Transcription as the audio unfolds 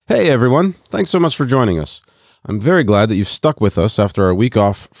Hey everyone, thanks so much for joining us. I'm very glad that you've stuck with us after our week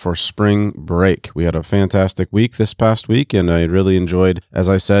off for spring break. We had a fantastic week this past week, and I really enjoyed, as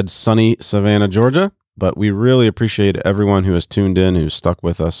I said, sunny Savannah, Georgia. But we really appreciate everyone who has tuned in, who's stuck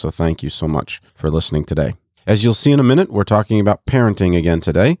with us, so thank you so much for listening today. As you'll see in a minute, we're talking about parenting again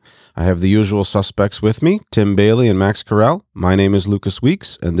today. I have the usual suspects with me, Tim Bailey and Max Carell. My name is Lucas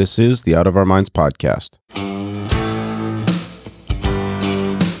Weeks, and this is the Out of Our Minds podcast.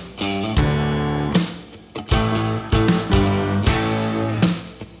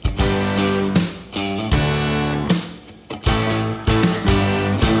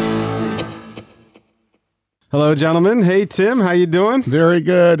 Hello, gentlemen. Hey, Tim. How you doing? Very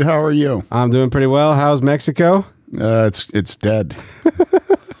good. How are you? I'm doing pretty well. How's Mexico? It's dead.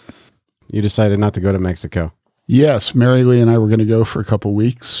 You decided not to go to Mexico. Yes, Mary Lee and I were going to go for a couple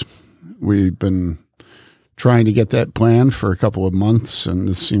weeks. We've been trying to get that planned for a couple of months, and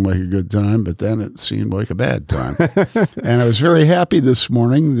this seemed like a good time, but then it seemed like a bad time. And I was very happy this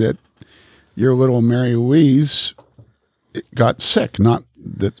morning that your little Mary Louise got sick. Not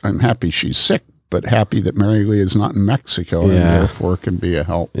that I'm happy she's sick, but happy that Mary Lee is not in Mexico and therefore can be a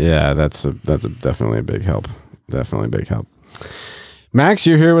help. Yeah, that's definitely a big help. Definitely a big help. Max,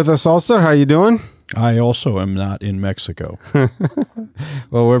 you're here with us also. How you doing? I also am not in Mexico.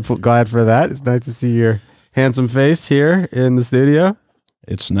 Well, we're glad for that. It's nice to see your handsome face here in the studio.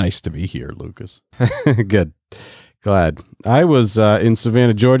 It's nice to be here, Lucas. Good. Glad. I was in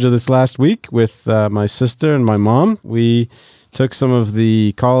Savannah, Georgia this last week with my sister and my mom. We took some of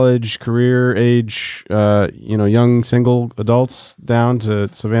the college, career age, young single adults down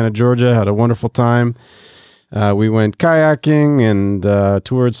to Savannah, Georgia. Had a wonderful time. We went kayaking and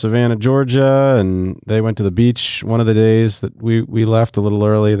toured Savannah, Georgia, and they went to the beach one of the days that we left a little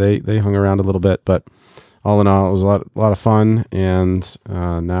early. They hung around a little bit, but all in all, it was a lot of fun. And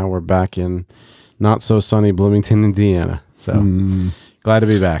now we're back in not so sunny Bloomington, Indiana. So. Glad to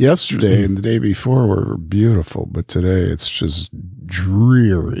be back. Yesterday and the day before were beautiful, but today it's just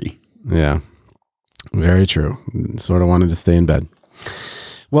dreary. Yeah, very true. Sort of wanted to stay in bed.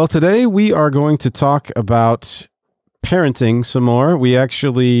 Well, today we are going to talk about parenting some more. We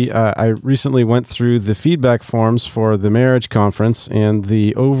actually, I recently went through the feedback forms for the marriage conference, and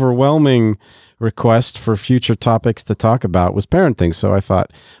the overwhelming request for future topics to talk about was parenting. So I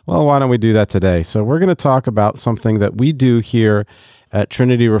thought, well, why don't we do that today? So we're going to talk about something that we do here at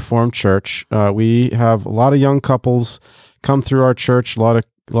Trinity Reformed Church. We have a lot of young couples come through our church. A lot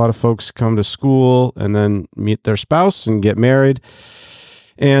of folks come to school and then meet their spouse and get married.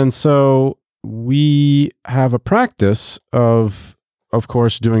 And so we have a practice of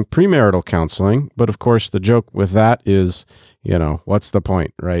course, doing premarital counseling. But of course, the joke with that is, what's the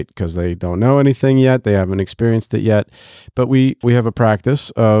point, right? Because they don't know anything yet. They haven't experienced it yet. But we have a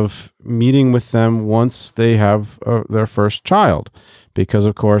practice of meeting with them once they have their first child, because,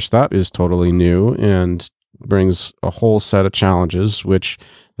 of course, that is totally new and brings a whole set of challenges which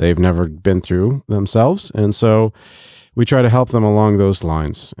they've never been through themselves. And so we try to help them along those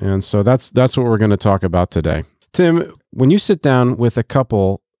lines. And so that's what we're going to talk about today. Tim, when you sit down with a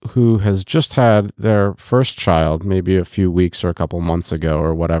couple who has just had their first child, maybe a few weeks or a couple months ago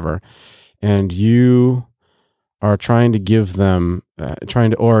or whatever, and you are trying to give them,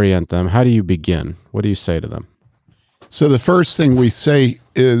 trying to orient them, how do you begin? What do you say to them? So the first thing we say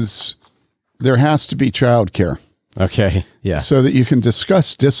is there has to be childcare. Okay, yeah. So that you can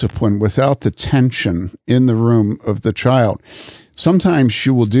discuss discipline without the tension in the room of the child. Sometimes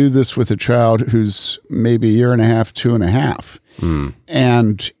you will do this with a child who's maybe a year and a half, 2.5.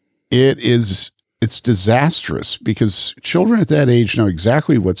 And it's disastrous because children at that age know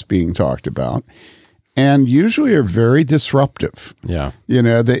exactly what's being talked about and usually are very disruptive. Yeah.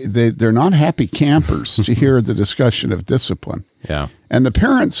 They're not happy campers to hear the discussion of discipline. Yeah. And the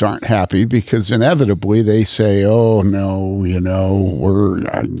parents aren't happy because inevitably they say, oh, no, we're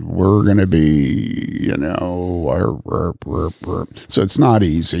going to be, So it's not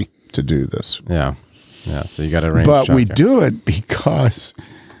easy to do this. Yeah. Yeah. So you got to arrange. But we childcare. do it because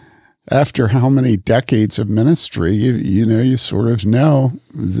after how many decades of ministry, you sort of know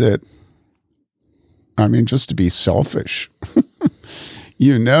that, just to be selfish,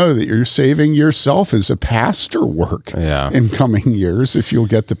 that you're saving yourself as a pastor work in coming years if you'll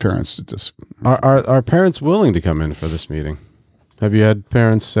get the parents to discipline. Are parents willing to come in for this meeting? Have you had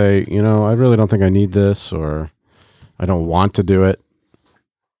parents say, I really don't think I need this, or I don't want to do it?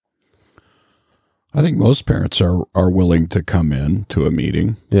 I think most parents are willing to come in to a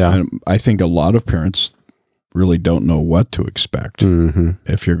meeting. Yeah. And I think a lot of parents really don't know what to expect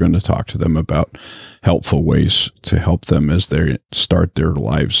if you're going to talk to them about helpful ways to help them as they start their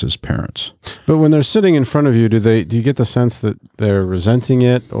lives as parents. But when they're sitting in front of you, do you get the sense that they're resenting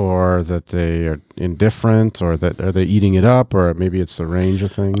it, or that they are indifferent, or that are they eating it up, or maybe it's the range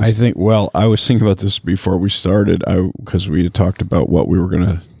of things? I think, well, I was thinking about this before we started, because we had talked about what we were going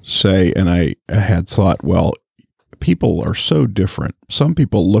to say, and I had thought, well, people are so different. Some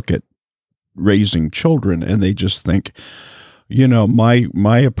people look at raising children and they just think,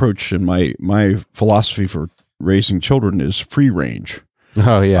 my approach and my philosophy for raising children is free range.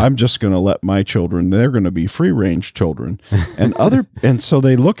 Oh yeah. I'm just going to let my children, they're going to be free range children. And so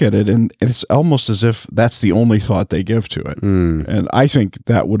they look at it and it's almost as if that's the only thought they give to it. And I think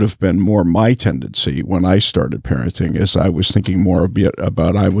that would have been more my tendency when I started parenting, as I was thinking more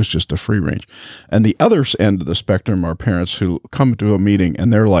about I was just a free range. And the other end of the spectrum are parents who come to a meeting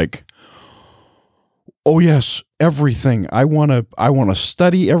and they're like, oh yes, everything. I want to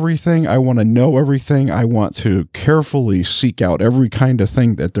study everything. I want to know everything. I want to carefully seek out every kind of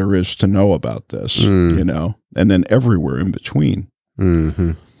thing that there is to know about this, and then everywhere in between.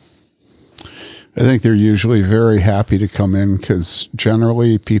 I think they're usually very happy to come in, because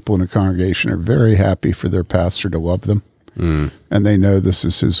generally people in a congregation are very happy for their pastor to love them, and they know this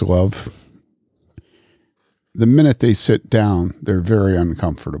is his love. The minute they sit down, they're very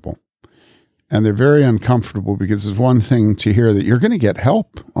uncomfortable. And they're very uncomfortable because it's one thing to hear that you're going to get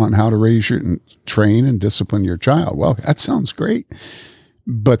help on how to raise and train and discipline your child. Well, that sounds great.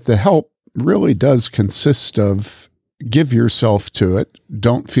 But the help really does consist of give yourself to it.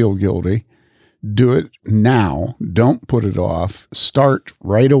 Don't feel guilty. Do it now. Don't put it off. Start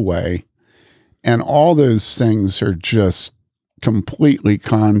right away. And all those things are just completely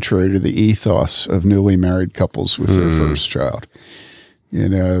contrary to the ethos of newly married couples with their first child.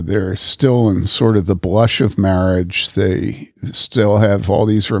 They're still in sort of the blush of marriage. They still have all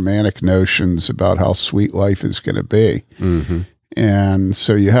these romantic notions about how sweet life is going to be. And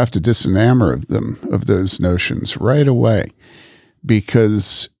so you have to disenamor of those notions right away,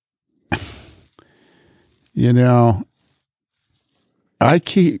 because,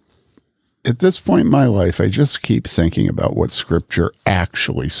 at this point in my life, I just keep thinking about what Scripture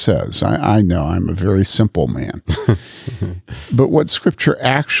actually says. I know I'm a very simple man. But what Scripture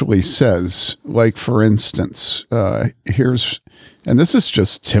actually says, like, for instance, and this is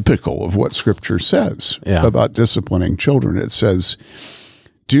just typical of what Scripture says about disciplining children. It says,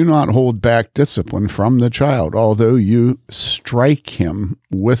 do not hold back discipline from the child, although you strike him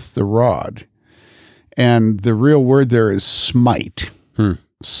with the rod. And the real word there is smite.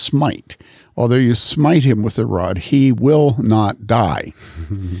 Smite. Although you smite him with a rod, he will not die.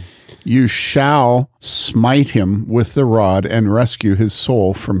 You shall smite him with the rod and rescue his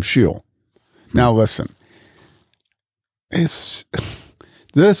soul from Sheol. Now listen, this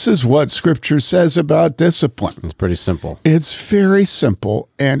is what Scripture says about discipline. It's pretty simple. It's very simple,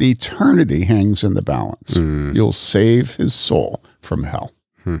 and eternity hangs in the balance. You'll save his soul from hell.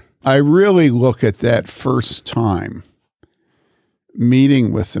 I really look at that first time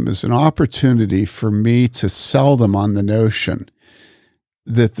meeting with them as an opportunity for me to sell them on the notion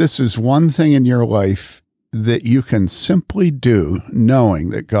that this is one thing in your life that you can simply do knowing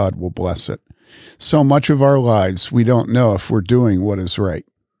that God will bless it. So much of our lives, we don't know if we're doing what is right.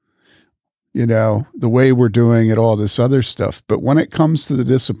 The way we're doing it, all this other stuff. But when it comes to the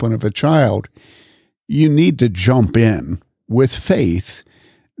discipline of a child, you need to jump in with faith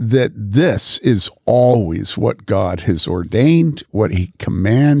that this is always what God has ordained, what he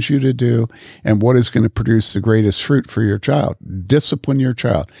commands you to do, and what is going to produce the greatest fruit for your child. Discipline your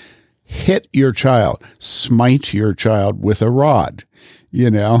child. Hit your child. Smite your child with a rod,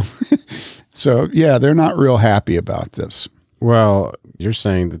 So, they're not real happy about this. Well, you're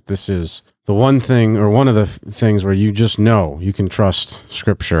saying that this is the one thing, or one of the things where you just know you can trust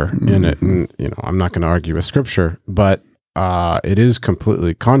Scripture in it. And, I'm not going to argue with Scripture, but it is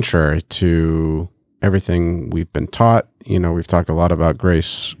completely contrary to everything we've been taught. We've talked a lot about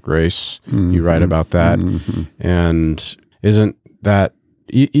grace. You write about that. And isn't that,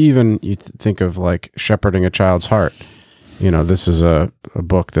 even you think of like shepherding a child's heart. This is a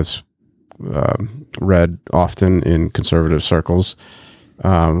book that's read often in conservative circles.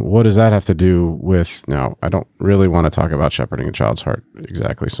 What does that have to do with, now, I don't really want to talk about shepherding a child's heart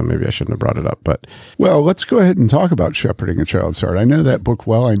exactly, so maybe I shouldn't have brought it up, but. Well, let's go ahead and talk about shepherding a child's heart. I know that book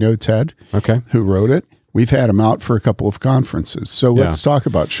well. I know Ted, who wrote it. We've had him out for a couple of conferences. So let's talk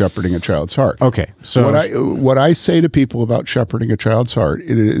about shepherding a child's heart. Okay. So what I say to people about shepherding a child's heart,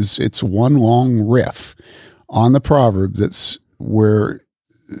 it's one long riff on the proverb that's where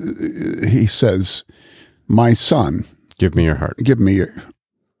he says, my son, Give me your heart. give me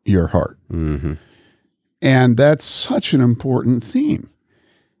your heart. Mm-hmm. And that's such an important theme.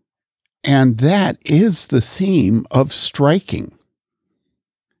 And that is the theme of striking.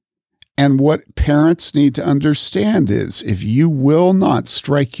 And what parents need to understand is if you will not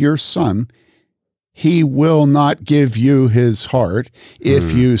strike your son, he will not give you his heart.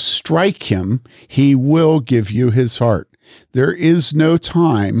 If you strike him, he will give you his heart. There is no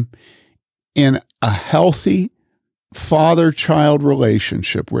time in a healthy father-child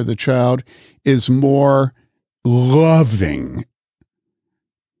relationship where the child is more loving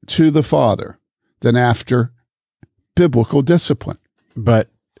to the father than after biblical discipline. But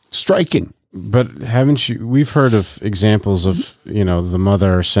Striking. haven't you, we've heard of examples of, the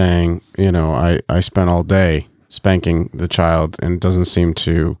mother saying, I spent all day spanking the child and it doesn't seem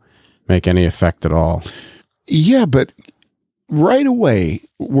to make any effect at all. Yeah, but right away,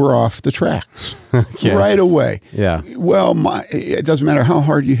 we're off the tracks. Okay. Right away. Yeah. Well, it doesn't matter how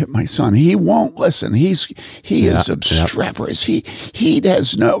hard you hit my son. He won't listen. He is obstreperous. He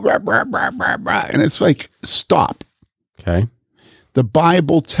has no rah, rah, rah, rah, rah. And it's like, stop. Okay. The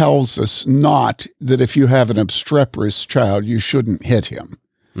Bible tells us not that if you have an obstreperous child, you shouldn't hit him.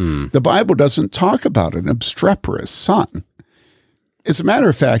 The Bible doesn't talk about an obstreperous son. As a matter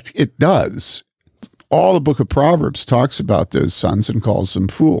of fact, it does. All the book of Proverbs talks about those sons and calls them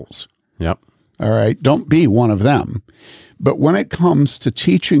fools. Yep. All right. Don't be one of them. But when it comes to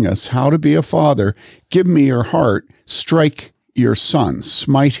teaching us how to be a father, give me your heart, strike your son,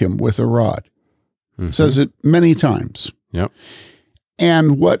 smite him with a rod. Says it many times. Yep.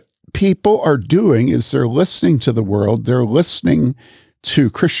 And what people are doing is they're listening to the world. They're listening to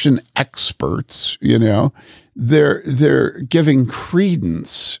Christian experts, they're giving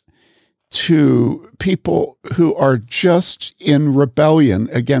credence to people who are just in rebellion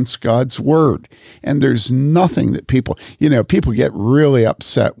against God's word. And there's nothing that people get really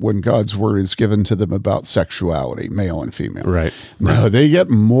upset when God's word is given to them about sexuality, male and female. Right. No, they get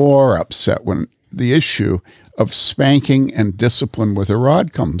more upset when the issue of spanking and discipline with a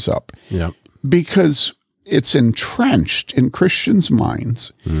rod comes up. Yep. Because it's entrenched in Christians'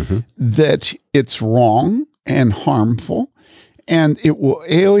 minds that it's wrong and harmful, and it will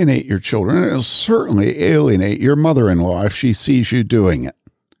alienate your children. And it'll certainly alienate your mother-in-law if she sees you doing it.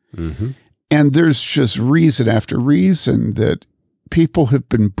 And there's just reason after reason that people have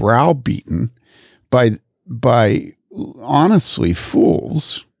been browbeaten by honestly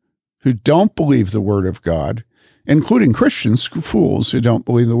fools who don't believe the word of God, including Christians, fools who don't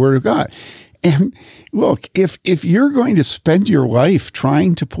believe the word of God. And look, if you're going to spend your life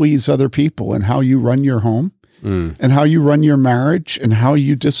trying to please other people in how you run your home and how you run your marriage and how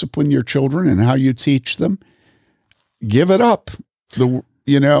you discipline your children and how you teach them, give it up.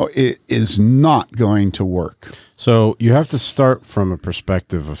 It is not going to work. So you have to start from a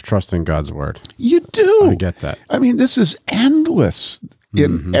perspective of trusting God's word. You do. I get that. I mean, this is endless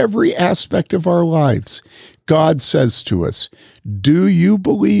in every aspect of our lives. God says to us, do you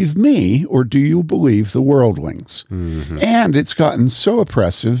believe me or do you believe the worldlings? And it's gotten so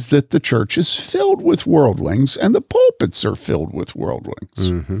oppressive that the church is filled with worldlings and the pulpits are filled with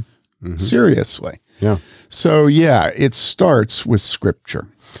worldlings. Seriously. Yeah. So, it starts with Scripture.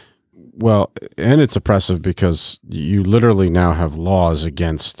 Well, and it's oppressive because you literally now have laws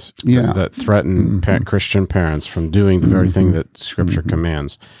against that threaten Christian parents from doing the very thing that Scripture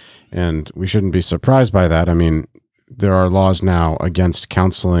commands. And we shouldn't be surprised by that. I mean, there are laws now against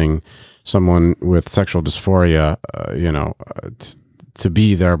counseling someone with sexual dysphoria, to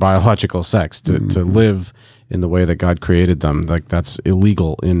be their biological sex, to live in the way that God created them. Like that's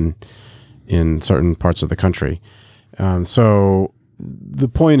illegal in certain parts of the country. So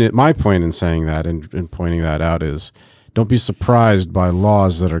my point in saying that and pointing that out is, don't be surprised by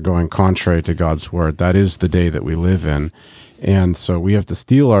laws that are going contrary to God's word. That is the day that we live in. And so we have to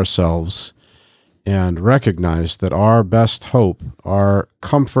steel ourselves and recognize that our best hope, our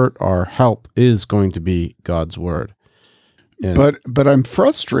comfort, our help is going to be God's word. And but I'm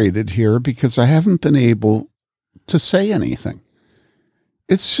frustrated here because I haven't been able to say anything.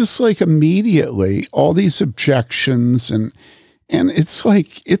 It's just like immediately all these objections and it's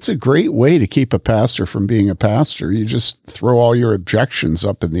like, it's a great way to keep a pastor from being a pastor. You just throw all your objections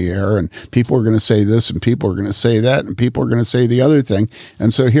up in the air and people are going to say this and people are going to say that and people are going to say the other thing.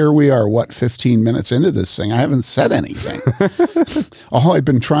 And so here we are, 15 minutes into this thing. I haven't said anything. All I've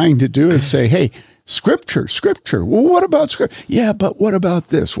been trying to do is say, hey, Scripture. Well, what about Scripture? Yeah, but what about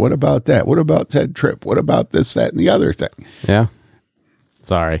this? What about that? What about Ted Tripp? What about this, that, and the other thing? Yeah.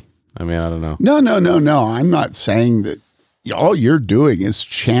 Sorry. I mean, I don't know. No. I'm not saying that all you're doing is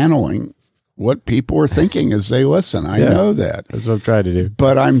channeling what people are thinking as they listen. I know that. That's what I'm trying to do.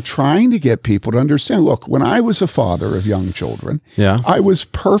 But I'm trying to get people to understand, look, when I was a father of young children, I was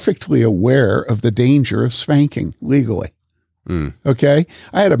perfectly aware of the danger of spanking legally. Okay.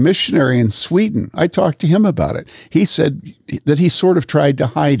 I had a missionary in Sweden. I talked to him about it. He said that he sort of tried to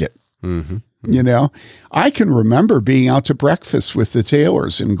hide it. You know, I can remember being out to breakfast with the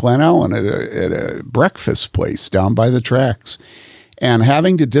Taylors in Glen Ellen at a breakfast place down by the tracks and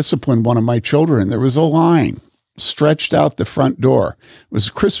having to discipline one of my children. There was a line stretched out the front door. It was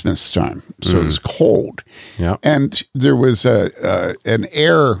Christmas time, so it was cold. And there was an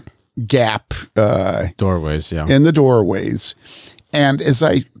air gap doorways in the doorways. And as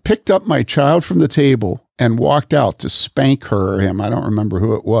I picked up my child from the table and walked out to spank her or him, I don't remember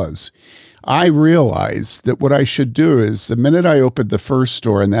who it was, I realized that what I should do is the minute I opened the first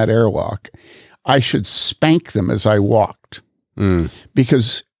door in that airlock, I should spank them as I walked.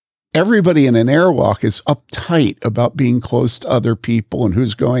 Because everybody in an airlock is uptight about being close to other people and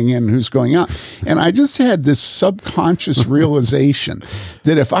who's going in and who's going out. And I just had this subconscious realization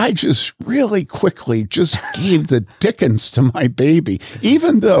that if I just really quickly just gave the dickens to my baby,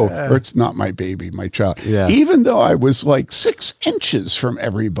 even though, or it's not my baby, my child, even though I was like 6 inches from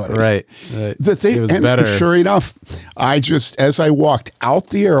everybody, that they, it was and better. Sure enough, I just, as I walked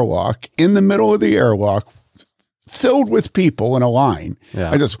out the airlock, in the middle of the airlock, filled with people in a line,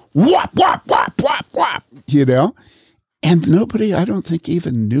 I just whop, whop, whop, whop, whop, you know? And nobody, I don't think,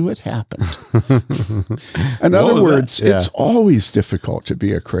 even knew it happened. In other words, it's always difficult to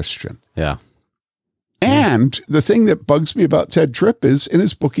be a Christian. And the thing that bugs me about Ted Tripp is, in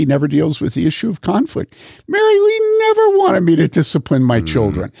his book, he never deals with the issue of conflict. Mary Lee never wanted me to discipline my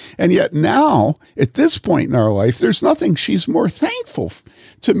children. And yet now, at this point in our life, there's nothing she's more thankful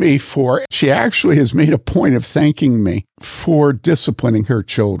to me for. She actually has made a point of thanking me for disciplining her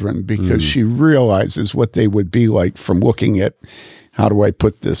children because she realizes what they would be like from looking at, how do I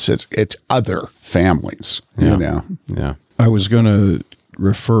put this, at other families, you know? I was going to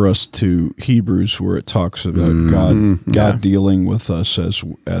refer us to Hebrews where it talks about God dealing with us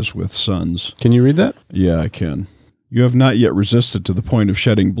as with sons. Can you read that? Yeah, I can. You have not yet resisted to the point of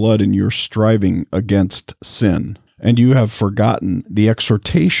shedding blood in your striving against sin, and you have forgotten the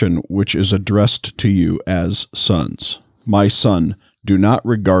exhortation which is addressed to you as sons. My son, do not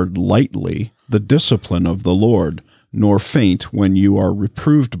regard lightly the discipline of the Lord, nor faint when you are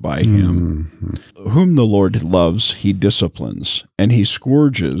reproved by him. Whom the Lord loves, he disciplines, and he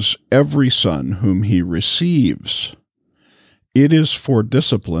scourges every son whom he receives. It is for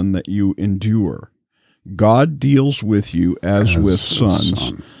discipline that you endure. God deals with you as with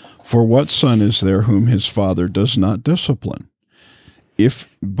sons. For what son is there whom his father does not discipline?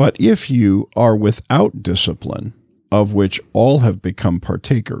 But if you are without discipline, of which all have become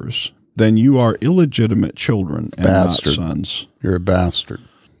partakers, then you are illegitimate children and not sons. You're a bastard.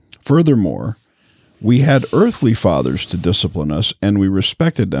 Furthermore, we had earthly fathers to discipline us, and we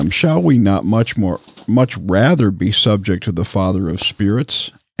respected them. Shall we not much rather be subject to the Father of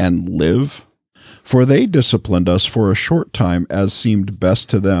spirits and live? For they disciplined us for a short time as seemed best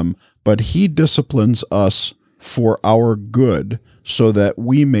to them, but he disciplines us for our good, so that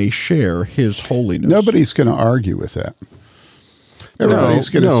we may share his holiness. Nobody's going to argue with that. Everybody's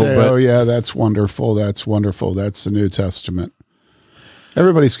going to say, oh, yeah, that's wonderful. That's wonderful. That's the New Testament.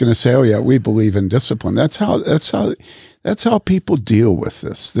 Everybody's going to say, oh, yeah, we believe in discipline. That's how people deal with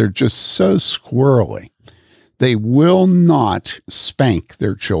this. They're just so squirrely. They will not spank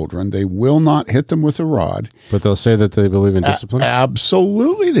their children. They will not hit them with a rod. But they'll say that they believe in discipline?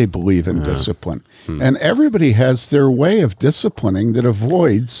 Absolutely, they believe in discipline. And everybody has their way of disciplining that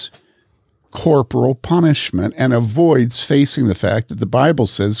avoids corporal punishment and avoids facing the fact that the Bible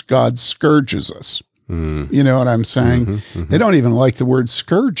says God scourges us. You know what I'm saying? They don't even like the word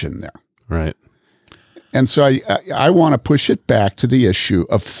scourge in there. Right. And so I want to push it back to the issue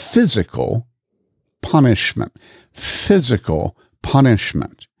of physical punishment. Physical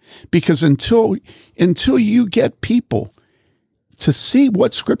punishment. Because until you get people to see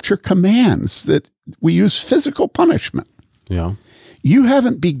what Scripture commands, that we use physical punishment, you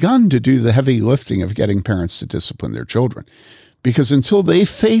haven't begun to do the heavy lifting of getting parents to discipline their children. Because until they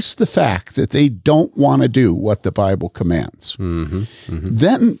face the fact that they don't want to do what the Bible commands,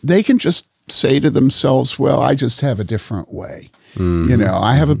 then they can just say to themselves, well, I just have a different way. You know,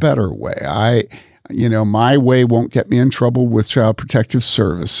 I have a better way. My way won't get me in trouble with Child Protective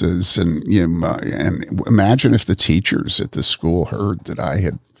Services. And and imagine if the teachers at the school heard that I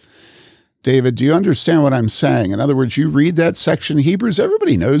had. David, do you understand what I'm saying? In other words, you read that section in Hebrews,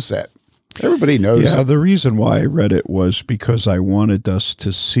 everybody knows that. Everybody knows. Yeah, it. The reason why I read it was because I wanted us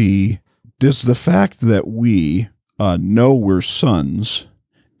to see Does the fact that we know we're sons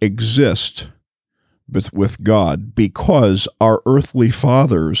exist with God because our earthly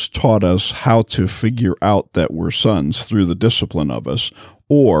fathers taught us how to figure out that we're sons through the discipline of us?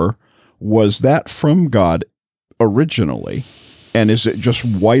 Or was that from God originally, and is it just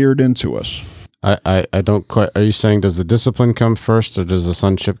wired into us? I don't quite. Are you saying does the discipline come first, or does the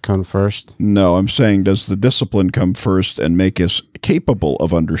sonship come first? No, I'm saying does the discipline come first and make us capable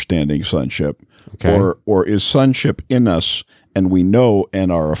of understanding sonship? Okay. Or is sonship in us and we know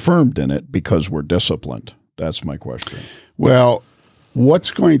and are affirmed in it because we're disciplined? That's my question. Well, what's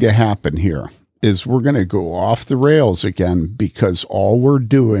going to happen here is we're going to go off the rails again because all we're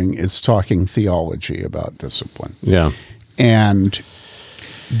doing is talking theology about discipline. Yeah. And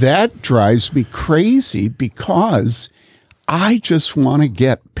that drives me crazy because I just want to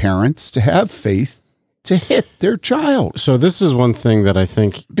get parents to have faith to hit their child. So this is one thing that I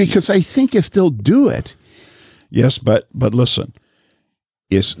think, Because I think if they'll do it. Yes, but listen,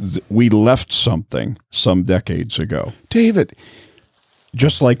 we left something some decades ago, David,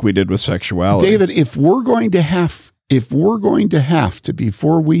 just like we did with sexuality. David, if we're going to have to,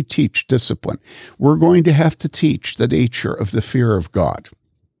 before we teach discipline, we're going to have to teach the nature of the fear of God.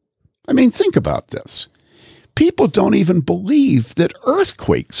 I mean, think about this. People don't even believe that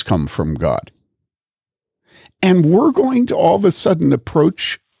earthquakes come from God. And we're going to all of a sudden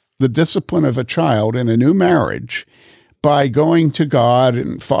approach the discipline of a child in a new marriage by going to God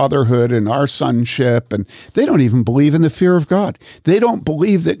and fatherhood and our sonship. And they don't even believe in the fear of God. They don't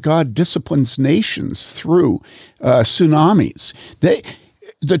believe that God disciplines nations through tsunamis.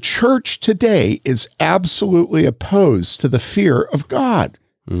 The church today is absolutely opposed to the fear of God.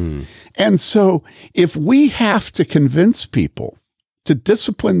 And so if we have to convince people to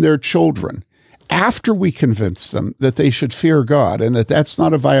discipline their children after we convince them that they should fear God and that that's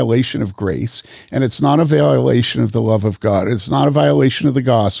not a violation of grace and it's not a violation of the love of God, it's not a violation of the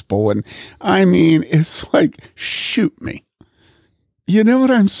gospel. And I mean, it's like, shoot me. You know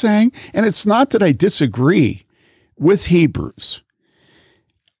what I'm saying? And it's not that I disagree with Hebrews.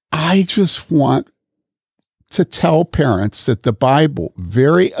 I just want to tell parents that the Bible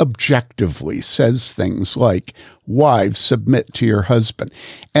very objectively says things like, wives, submit to your husband.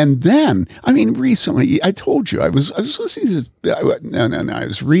 And then, I mean, recently, I told you, I was listening to I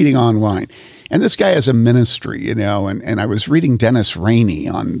was reading online. And this guy has a ministry, and I was reading Dennis Rainey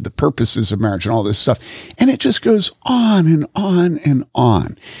on the purposes of marriage and all this stuff. And it just goes on and on and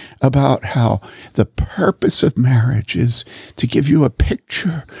on about how the purpose of marriage is to give you a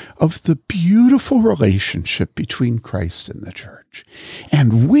picture of the beautiful relationship between Christ and the church.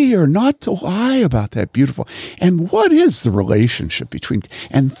 And we are not to lie about that beautiful. And what is the relationship between,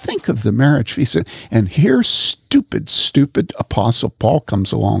 and think of the marriage feast. And here stupid Apostle Paul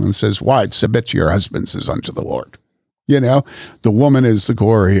comes along and says, wives, submit to your husbands as unto the Lord. The woman is the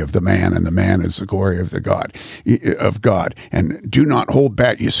glory of the man, and the man is the glory of God. And do not hold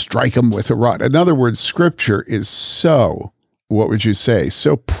back. You strike him with a rod. In other words, Scripture is so, what would you say,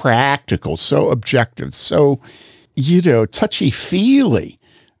 so practical, so objective, so, touchy-feely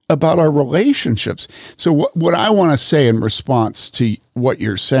about our relationships. So what I want to say in response to what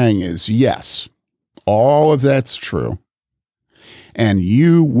you're saying is, yes, all of that's true, and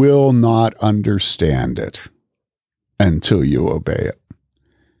you will not understand it until you obey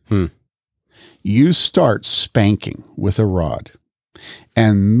it. You start spanking with a rod,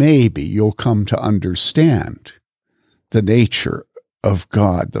 and maybe you'll come to understand the nature of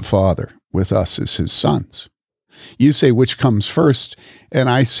God the Father with us as his sons. You say, which comes first? And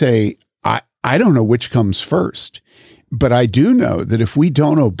I say, I don't know which comes first, but I do know that if we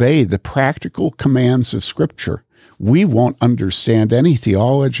don't obey the practical commands of Scripture, we won't understand any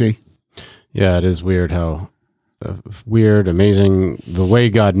theology. Yeah, it is weird how amazing the way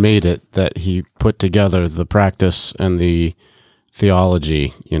God made it, that he put together the practice and the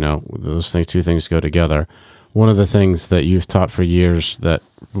theology. Those two things go together. One of the things that you've taught for years that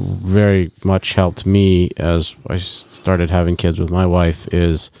very much helped me as I started having kids with my wife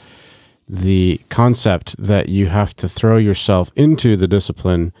is the concept that you have to throw yourself into the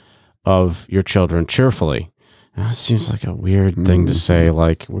discipline of your children cheerfully. And that seems like a weird thing to say.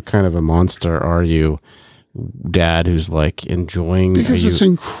 Like, what kind of a monster are you, Dad, who's like enjoying? Because it's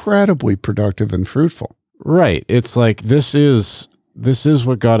incredibly productive and fruitful. Right. It's like, this is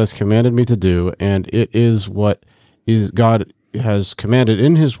what God has commanded me to do, and it is what God has commanded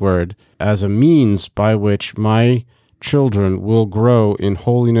in his word as a means by which my children will grow in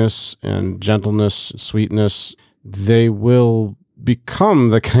holiness and gentleness, sweetness. They will become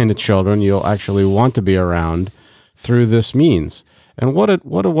the kind of children you'll actually want to be around through this means. And what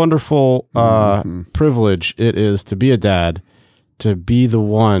a wonderful privilege it is to be a dad, to be the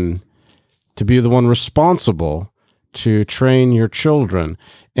one responsible to train your children.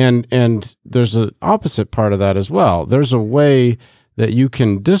 And there's an opposite part of that as well. There's a way that you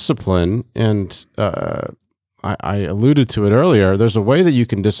can discipline, and I alluded to it earlier. There's a way that you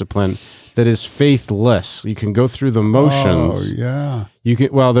can discipline that is faithless. You can go through the motions. Oh,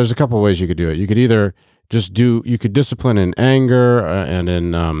 yeah. There's a couple of ways you could do it. You could either you could discipline in anger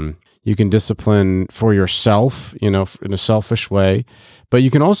and you can discipline for yourself, in a selfish way, but you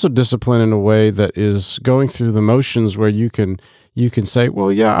can also discipline in a way that is going through the motions where you can say,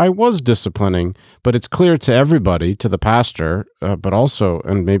 well, yeah, I was disciplining, but it's clear to everybody, to the pastor, but also,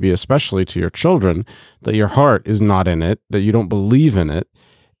 and maybe especially to your children, that your heart is not in it, that you don't believe in it,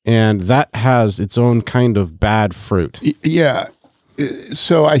 and that has its own kind of bad fruit. Yeah.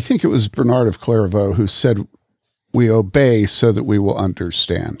 So I think it was Bernard of Clairvaux who said, we obey so that we will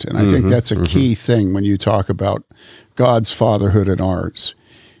understand. And I think that's a key thing when you talk about God's fatherhood and ours,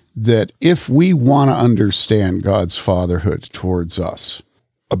 that if we want to understand God's fatherhood towards us,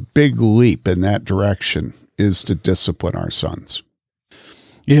 a big leap in that direction is to discipline our sons.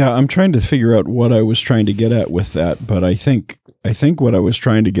 Yeah, I'm trying to figure out what I was trying to get at with that, but I think what I was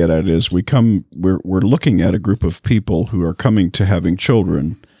trying to get at is we're looking at a group of people who are coming to having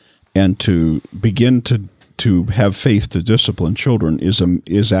children, and to begin to have faith to discipline children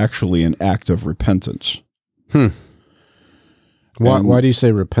is actually an act of repentance. Why do you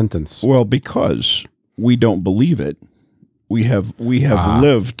say repentance? Well, because we don't believe it. We have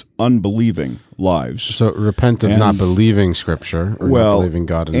lived unbelieving lives. So repent of not believing Scripture or not believing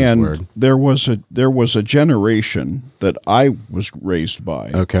God in His Word. There was a generation that I was raised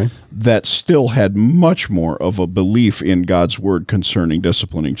by, that still had much more of a belief in God's Word concerning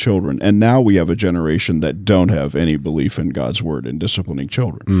disciplining children, and now we have a generation that don't have any belief in God's Word in disciplining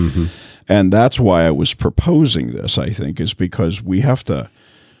children, and that's why I was proposing this. I think is because we have to.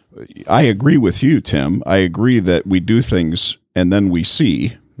 I agree with you, Tim. I agree that we do things and then we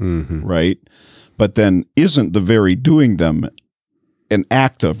see, right? But then isn't the very doing them an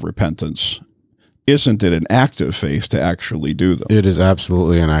act of repentance? Isn't it an act of faith to actually do them? It is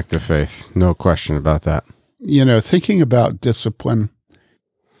absolutely an act of faith. No question about that. Thinking about discipline,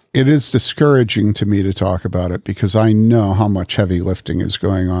 it is discouraging to me to talk about it because I know how much heavy lifting is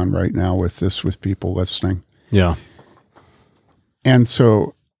going on right now with people listening. Yeah. And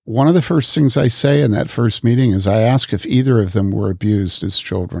so one of the first things I say in that first meeting is I ask if either of them were abused as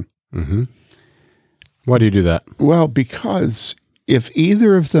children. Why do you do that? Well, because if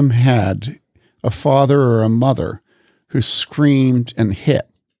either of them had a father or a mother who screamed and hit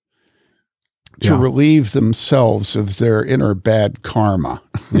to relieve themselves of their inner bad karma,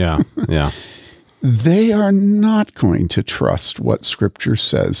 they are not going to trust what Scripture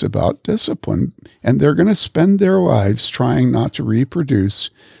says about discipline, and they're going to spend their lives trying not to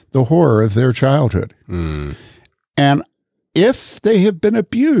reproduce the horror of their childhood. And if they have been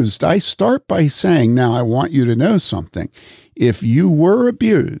abused, I start by saying, now I want you to know something. If you were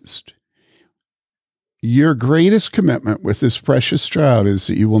abused, your greatest commitment with this precious child is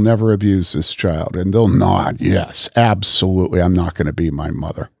that you will never abuse this child. And they'll nod, yes, absolutely, I'm not going to be my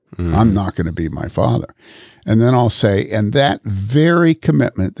mother. I'm not going to be my father. And then I'll say, and that very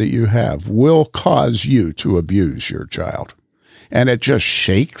commitment that you have will cause you to abuse your child. And it just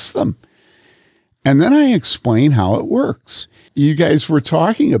shakes them. And then I explain how it works. You guys were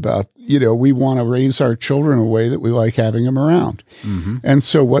talking about, we want to raise our children in a way that we like having them around. And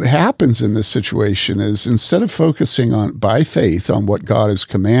so what happens in this situation is instead of focusing on, by faith, on what God has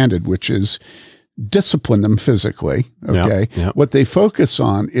commanded, which is discipline them physically, what they focus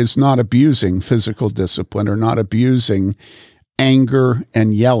on is not abusing physical discipline or not abusing anger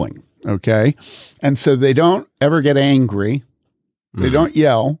and yelling, And so they don't ever get angry, they don't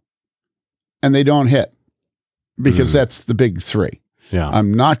yell, and they don't hit, because that's the big three.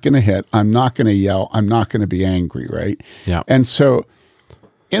 I'm not going to hit, I'm not going to yell, I'm not going to be angry, right? And so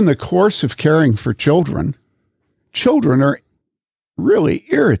in the course of caring for children are really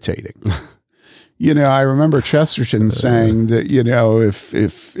irritating. I remember Chesterton saying that,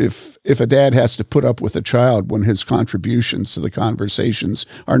 if a dad has to put up with a child when his contributions to the conversations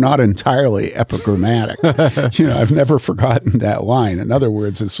are not entirely epigrammatic, I've never forgotten that line. In other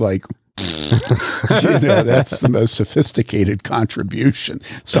words, it's like, that's the most sophisticated contribution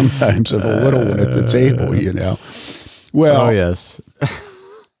sometimes of a little one at the table, Well, oh, yes.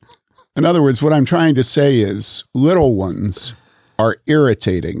 In other words, what I'm trying to say is little ones are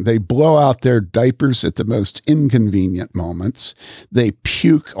irritating. They blow out their diapers at the most inconvenient moments. They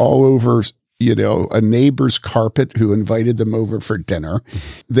puke all over, a neighbor's carpet who invited them over for dinner.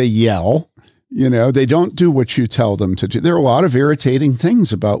 They yell. They don't do what you tell them to do. There are a lot of irritating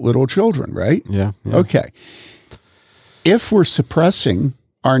things about little children, right? Yeah. Okay. If we're suppressing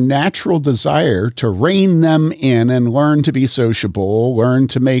our natural desire to rein them in and learn to be sociable, learn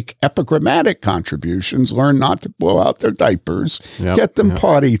to make epigrammatic contributions, learn not to blow out their diapers, get them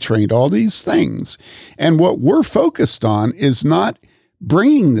potty trained, all these things. And what we're focused on is not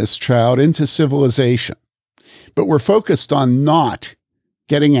bringing this child into civilization, but we're focused on not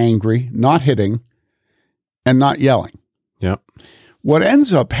getting angry, not hitting, and not yelling. Yep. What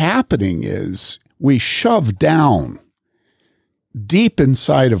ends up happening is we shove down deep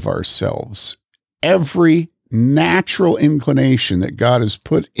inside of ourselves every natural inclination that God has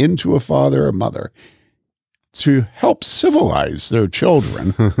put into a father or mother to help civilize their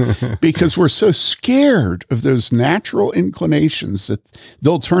children because we're so scared of those natural inclinations that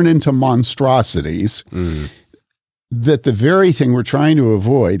they'll turn into monstrosities that the very thing we're trying to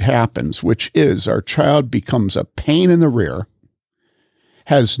avoid happens, which is our child becomes a pain in the rear,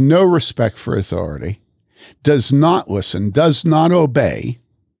 has no respect for authority, does not listen, does not obey,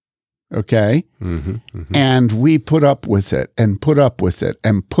 okay? And we put up with it and put up with it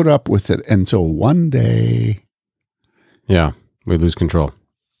and put up with it until one day... Yeah, we lose control.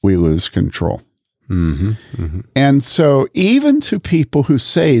 We lose control. And so even to people who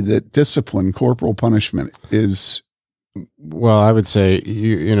say that discipline, corporal punishment is... Well, I would say,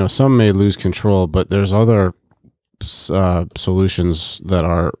 some may lose control, but there's other solutions that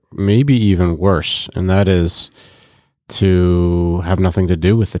are maybe even worse, and that is to have nothing to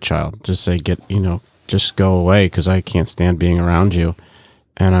do with the child. Just say, just go away because I can't stand being around you.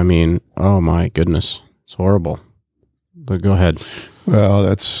 And I mean, oh my goodness, it's horrible. But go ahead. Well,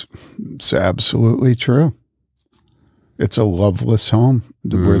 it's absolutely true. It's a loveless home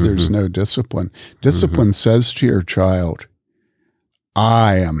where there's no discipline. Discipline says to your child,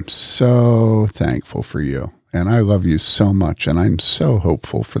 I am so thankful for you. And I love you so much, and I'm so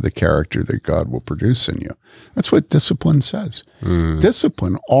hopeful for the character that God will produce in you. That's what discipline says.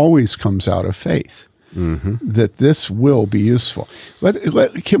 Discipline always comes out of faith, that this will be useful.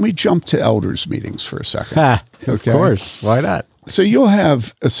 Can we jump to elders' meetings for a second? Of course. Why not? So you'll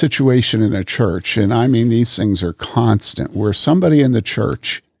have a situation in a church, and I mean these things are constant, where somebody in the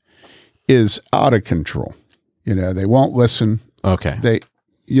church is out of control. They won't listen. Okay.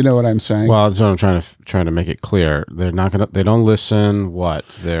 You know what I'm saying? Well, that's what I'm trying to make it clear. They're not gonna. They don't listen. What?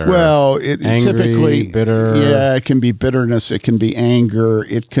 They're angry, typically bitter. Yeah, it can be bitterness. It can be anger.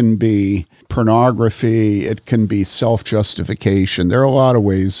 It can be pornography. It can be self-justification. There are a lot of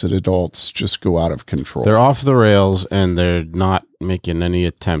ways that adults just go out of control. They're off the rails, and they're not making any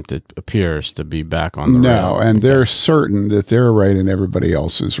attempt. It appears to be back on the rails. No, and they're certain that they're right and everybody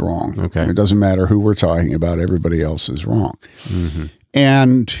else is wrong. Okay, it doesn't matter who we're talking about. Everybody else is wrong.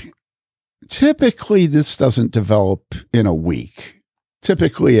 And typically this doesn't develop in a week.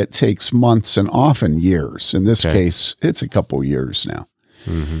 Typically it takes months and often years. In this case, it's a couple years now.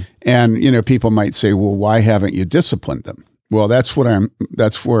 And, people might say, well, why haven't you disciplined them? Well, that's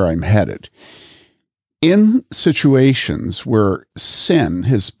where I'm headed. In situations where sin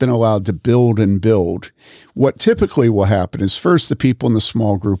has been allowed to build and build, what typically will happen is first the people in the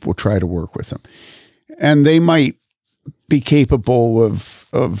small group will try to work with them. And they might be capable of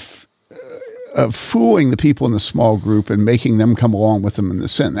fooling the people in the small group and making them come along with them in the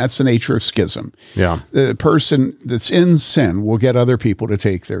sin. That's the nature of schism. Yeah. The person that's in sin will get other people to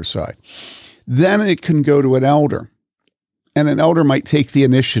take their side. Then it can go to an elder, and an elder might take the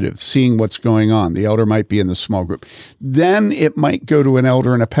initiative, seeing what's going on. The elder might be in the small group. Then it might go to an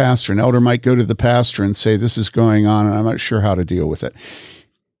elder and a pastor. An elder might go to the pastor and say, this is going on, and I'm not sure how to deal with it.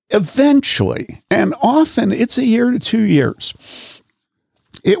 Eventually, and often it's a year to 2 years,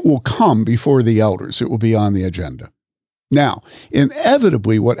 it will come before the elders. It will be on the agenda. Now,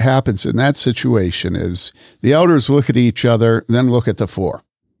 inevitably, what happens in that situation is the elders look at each other, then look at the floor.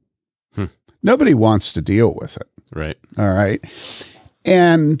 Nobody wants to deal with it. Right. All right.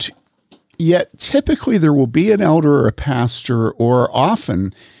 And yet, typically, there will be an elder or a pastor, or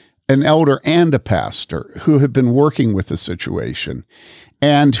often an elder and a pastor who have been working with the situation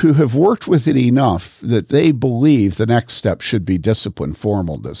and who have worked with it enough that they believe the next step should be discipline,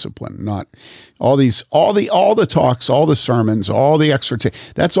 formal discipline, not all the talks, all the sermons, all the exhortation.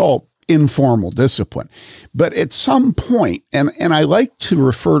 That's all informal discipline. But at some point, and I like to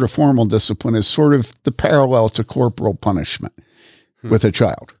refer to formal discipline as sort of the parallel to corporal punishment with a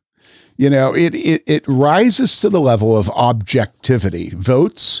child. It rises to the level of objectivity,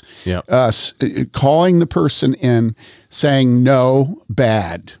 votes, calling the person in, saying no,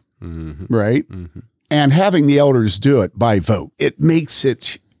 bad, right? And having the elders do it by vote, it makes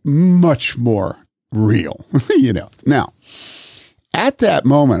it much more real, Now, at that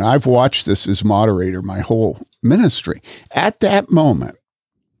moment, I've watched this as moderator my whole ministry. At that moment,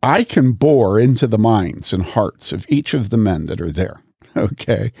 I can bore into the minds and hearts of each of the men that are there,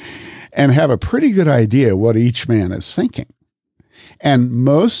 okay, and have a pretty good idea what each man is thinking. And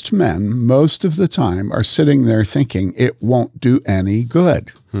most men, most of the time, are sitting there thinking it won't do any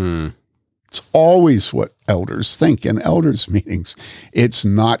good. It's always what elders think in elders' meetings. It's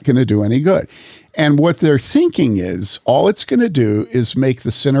not going to do any good. And what they're thinking is all it's going to do is make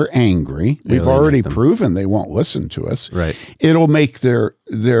the sinner angry. We've already proven they won't listen to us. Right. It'll make their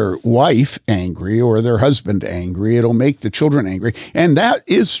wife angry or their husband angry. It'll make the children angry. And that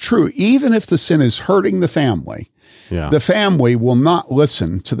is true. Even if the sin is hurting the family, the family will not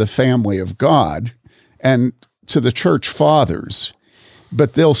listen to the family of God and to the church fathers,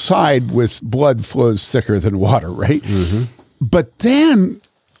 but they'll side with blood flows thicker than water, right? But then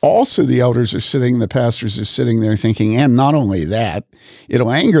also the elders are sitting, the pastors are sitting there thinking, and not only that,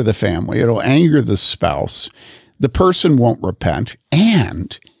 it'll anger the family, it'll anger the spouse, the person won't repent,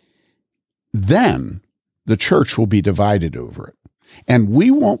 and then the church will be divided over it. And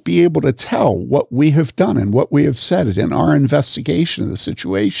we won't be able to tell what we have done and what we have said in our investigation of the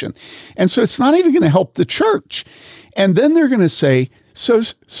situation. And so it's not even going to help the church. And then they're going to say,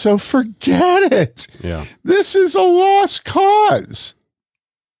 so forget it. Yeah. This is a lost cause.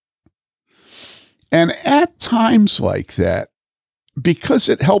 And at times like that, because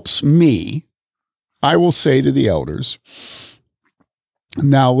it helps me, I will say to the elders,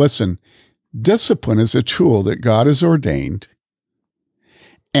 now listen, discipline is a tool that God has ordained.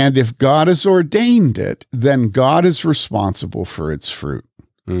 And if God has ordained it, then God is responsible for its fruit.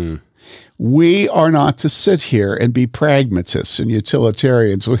 We are not to sit here and be pragmatists and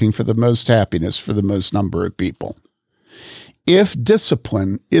utilitarians looking for the most happiness for the most number of people. If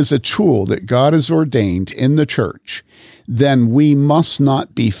discipline is a tool that God has ordained in the church, then we must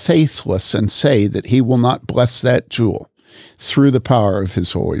not be faithless and say that he will not bless that tool through the power of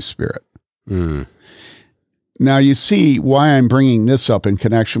his Holy Spirit. Now, you see why I'm bringing this up in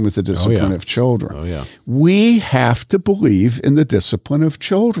connection with the discipline of children. We have to believe in the discipline of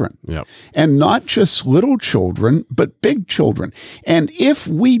children. And not just little children, but big children. And if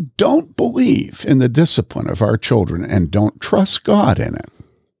we don't believe in the discipline of our children and don't trust God in it,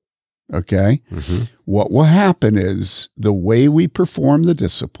 okay, what will happen is the way we perform the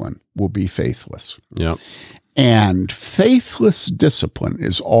discipline will be faithless. And faithless discipline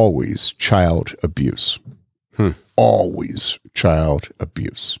is always child abuse. Always child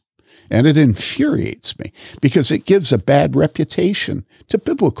abuse. And it infuriates me because it gives a bad reputation to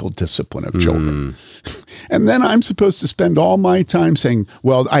biblical discipline of children. And then I'm supposed to spend all my time saying,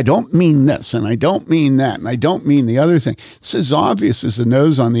 well, I don't mean this, and I don't mean that, and I don't mean the other thing. It's as obvious as the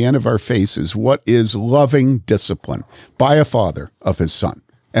nose on the end of our faces what is loving discipline by a father of his son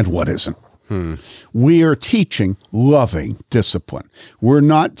and what isn't. We are teaching loving discipline. We're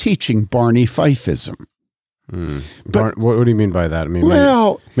not teaching Barney Fifeism. But what do you mean by that? I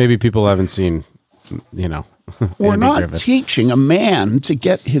mean, maybe people haven't seen, we're not teaching a man to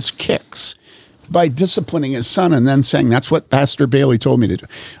get his kicks by disciplining his son and then saying, that's what Pastor Bailey told me to do.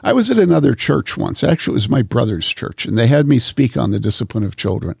 I was at another church once. Actually, it was my brother's church, and they had me speak on the discipline of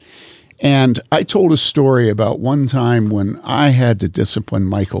children. And I told a story about one time when I had to discipline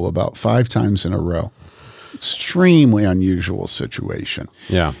Michael about 5 times in a row. Extremely unusual situation.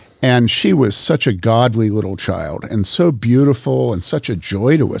 And she was such a godly little child and so beautiful and such a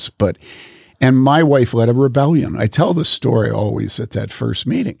joy to us. And my wife led a rebellion. I tell the story always at that first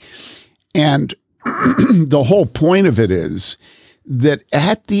meeting. And the whole point of it is that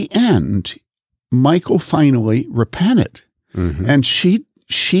at the end, Michael finally repented. And she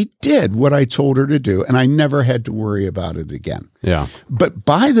did what I told her to do, and I never had to worry about it again. But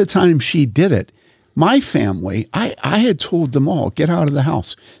by the time she did it, my family, I had told them all, get out of the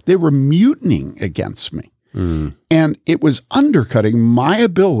house. They were mutinying against me. And it was undercutting my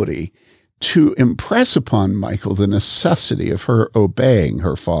ability to impress upon Michael the necessity of her obeying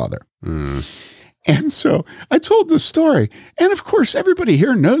her father. And so I told the story. And of course, everybody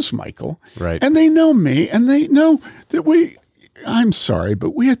here knows Michael. And they know me, and they know that I'm sorry,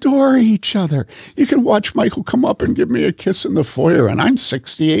 but we adore each other. You can watch Michael come up and give me a kiss in the foyer, and I'm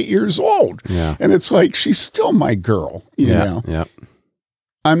 68 years old. And it's like, she's still my girl, you know?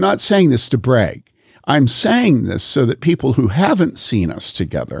 I'm not saying this to brag. I'm saying this so that people who haven't seen us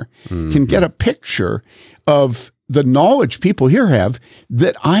together can get a picture of the knowledge people here have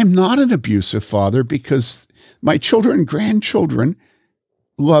that I'm not an abusive father, because my children and grandchildren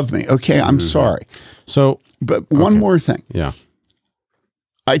love me. Okay, I'm sorry. So, But one more thing. yeah.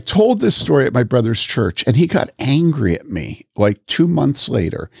 I told this story at my brother's church, and he got angry at me like 2 months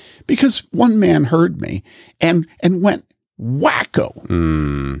later because one man heard me and went wacko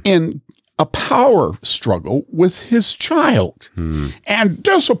in a power struggle with his child and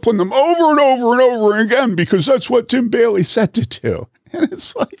disciplined them over and over and over again because that's what Tim Bailey said to do. And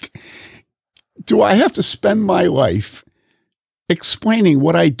it's like, do I have to spend my life explaining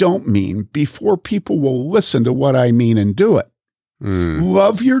what I don't mean before people will listen to what I mean and do it?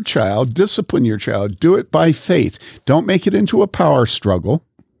 Love your child, discipline your child, do it by faith. Don't make it into a power struggle.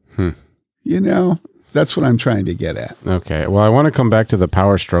 You know, that's what I'm trying to get at. Okay. Well, I want to come back to the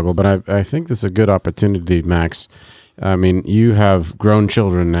power struggle, but I think this is a good opportunity, Max. I mean, you have grown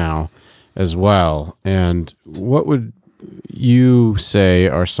children now as well. And what would you say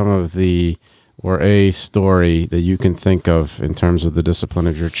are some of the, or a story that you can think of in terms of the discipline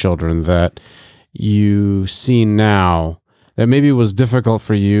of your children that you see now that maybe was difficult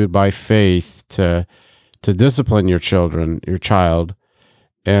for you by faith to discipline your child,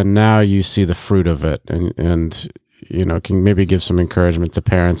 and now you see the fruit of it, and you know, can maybe give some encouragement to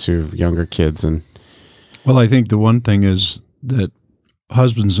parents who have younger kids? And well, I think the one thing is that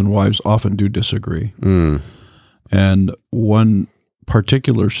husbands and wives often do disagree. And one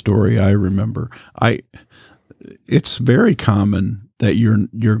particular story I remember, it's very common that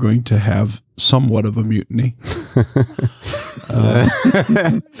you're going to have somewhat of a mutiny.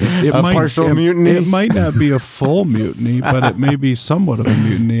 Partial mutiny? It might not be a full mutiny, but it may be somewhat of a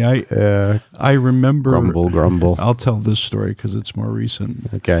mutiny. I remember. Grumble. I'll tell this story because it's more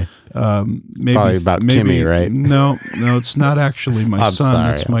recent. Okay. Maybe Probably about Kimmy, right? No, it's not actually my son.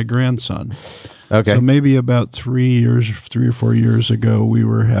 sorry. It's my grandson. Okay. So maybe about 3 or 4 years ago, we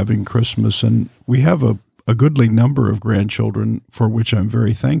were having Christmas, and we have a goodly number of grandchildren for which I'm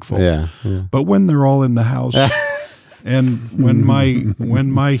very thankful. Yeah. But when they're all in the house, and when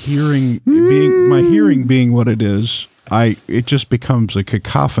my hearing being what it is, it just becomes a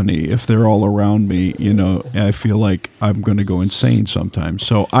cacophony if they're all around me. You know, I feel like I'm going to go insane sometimes.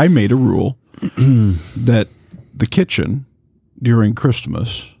 So I made a rule that the kitchen during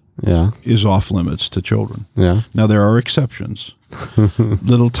Christmas is off limits to children. Yeah. Now there are exceptions.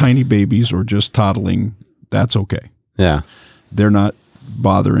 Little tiny babies or just toddling, that's okay. Yeah. They're not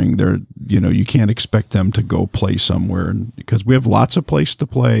bothering. You can't expect them to go play somewhere, because we have lots of place to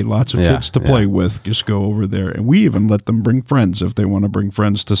play, lots of kids to play with. Just go over there. And we even let them bring friends if they want to bring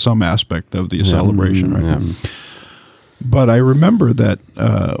friends to some aspect of the celebration. Right? Yeah. But I remember that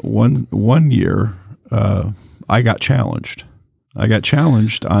one year I got challenged. I got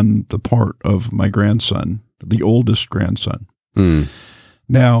challenged on the part of my grandson, the oldest grandson.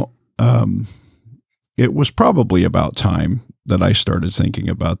 Now, it was probably about time that I started thinking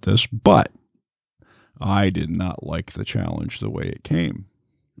about this, but I did not like the challenge the way it came.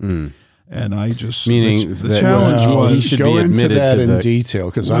 And I just meaning the challenge was he should go be into admitted that to in detail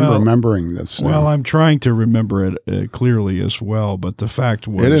because I'm remembering this now. Well, I'm trying to remember it clearly as well, but the fact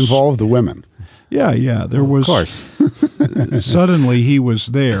was it involved the women. Yeah, there was. Of course. Suddenly he was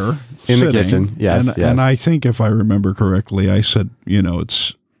there in sitting, the kitchen. Yes, and I think if I remember correctly, I said,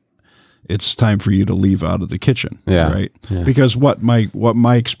 it's time for you to leave out of the kitchen. Yeah. Right. Yeah. Because what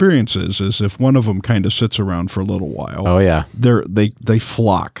my experience is if one of them kind of sits around for a little while. Oh yeah. They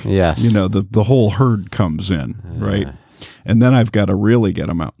flock. Yes. The whole herd comes in. Right. And then I've got to really get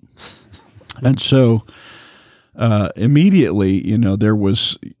them out. And so immediately,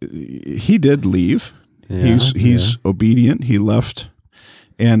 he did leave. Yeah, he's obedient. He left,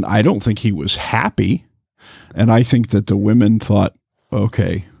 and I don't think he was happy. And I think that the women thought,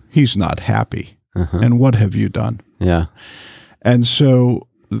 okay, he's not happy. And what have you done? Yeah. And so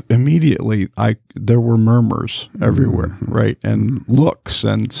immediately there were murmurs everywhere, right? And looks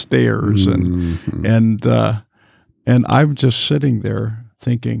and stares and I'm just sitting there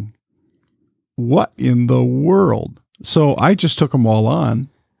thinking, what in the world? So I just took them all on,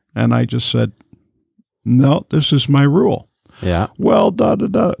 and I just said, no, this is my rule. Yeah. Well,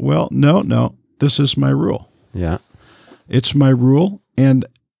 Well, no, this is my rule. Yeah. It's my rule. And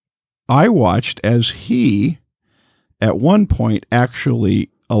I watched as he, at one point, actually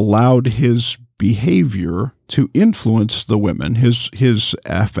allowed his behavior to influence the women, his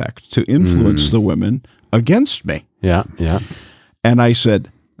affect to influence the women against me. Yeah, yeah. And I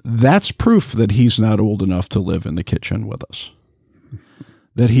said, that's proof that he's not old enough to live in the kitchen with us.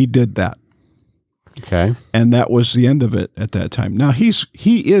 That he did that. Okay. And that was the end of it at that time. Now he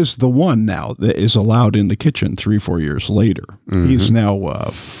is the one now that is allowed in the kitchen 3-4 years later. He's now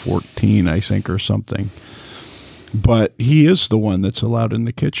 14, I think, or something. but he is the one that's allowed in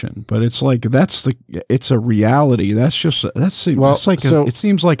the kitchen. But it's like it's a reality. It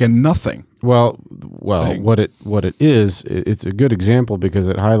seems like a nothing. Well, thing. what it is, it's a good example because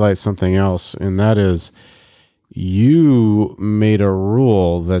it highlights something else, and that is you made a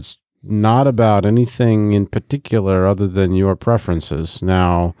rule that's not about anything in particular other than your preferences.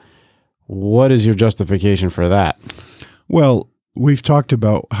 Now, what is your justification for that? Well, we've talked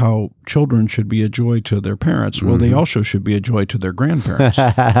about how children should be a joy to their parents. Well, they also should be a joy to their grandparents.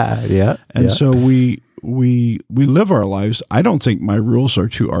 Yeah. And so we live our lives. I don't think my rules are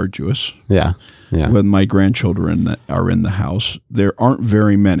too arduous. Yeah. When my grandchildren that are in the house, there aren't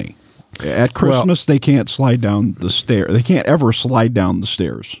very many. At Christmas, they can't slide down the stair. They can't ever slide down the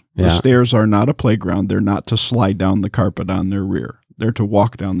stairs. Yeah. The stairs are not a playground. They're not to slide down the carpet on their rear. They're to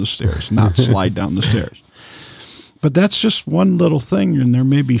walk down the stairs, not slide down the stairs. But that's just one little thing, and there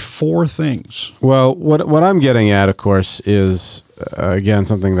may be 4 things. Well, what I'm getting at, of course, is, again,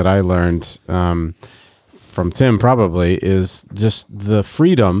 something that I learned from Tim probably, is just the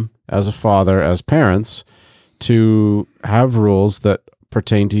freedom as a father, as parents, to have rules that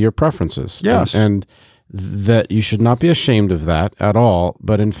pertain to your preferences. Yes. And that you should not be ashamed of that at all.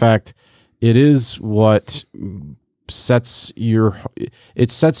 But in fact, it is what sets your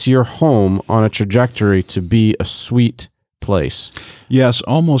home on a trajectory to be a sweet place. Yes,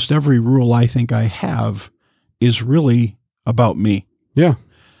 almost every rule I think I have is really about me. Yeah.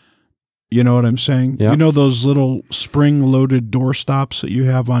 You know what I'm saying? Yeah. You know those little spring-loaded door stops that you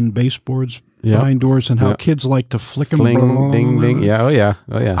have on baseboards behind doors, and how kids like to flick them? Fling, ding, ding. Yeah, oh yeah.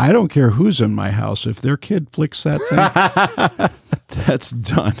 I don't care who's in my house. If their kid flicks that thing, that's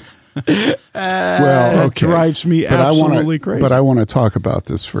done. Well, That drives me absolutely crazy. But I want to talk about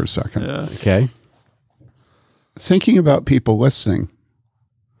this for a second. Okay. Thinking about people listening,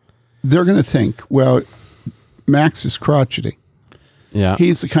 they're going to think, well, Max is crotchety. Yeah.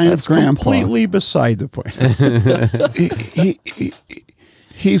 He's the kind That's of grandpa. completely beside the point.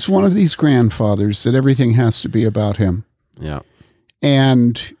 He's one of these grandfathers that everything has to be about him. Yeah.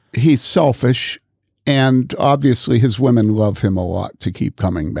 And he's selfish. And obviously his women love him a lot to keep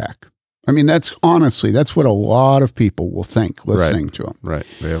coming back. I mean, that's what a lot of people will think listening to him. Right.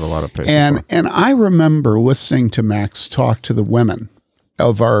 They have a lot of patience. And I remember listening to Max talk to the women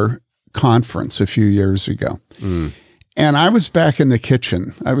of our conference a few years ago. And I was back in the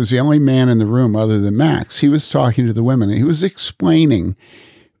kitchen. I was the only man in the room other than Max. He was talking to the women. And he was explaining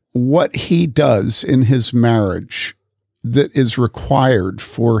what he does in his marriage that is required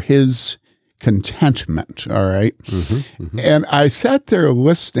for his contentment. All right. And I sat there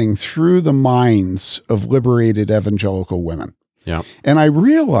listening through the minds of liberated evangelical women. Yeah. And I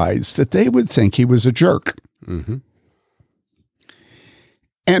realized that they would think he was a jerk. And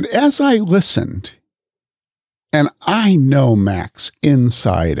as I listened, and I know Max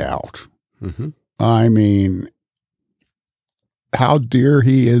inside out. I mean, how dear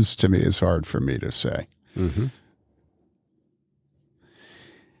he is to me is hard for me to say.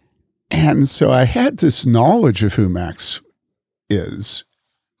 And so I had this knowledge of who Max is,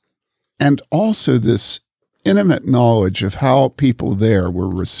 and also this intimate knowledge of how people there were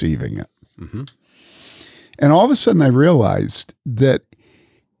receiving it. And all of a sudden I realized that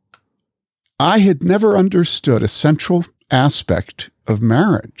I had never understood a central aspect of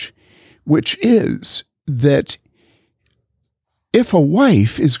marriage, which is that if a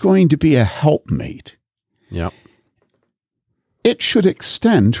wife is going to be a helpmate, it should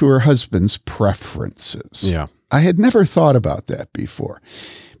extend to her husband's preferences. Yeah. I had never thought about that before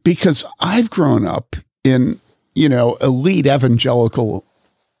because I've grown up in, elite evangelical,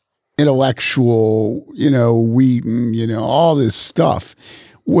 intellectual, Wheaton, all this stuff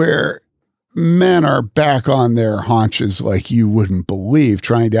where men are back on their haunches like you wouldn't believe,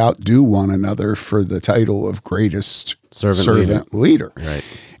 trying to outdo one another for the title of greatest servant leader. Right.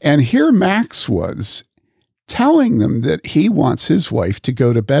 And here Max was telling them that he wants his wife to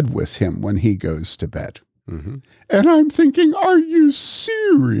go to bed with him when he goes to bed. And I'm thinking, are you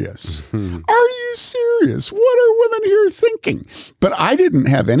serious? Are you serious? What are women here thinking? But I didn't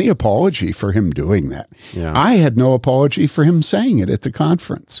have any apology for him doing that. Yeah. I had no apology for him saying it at the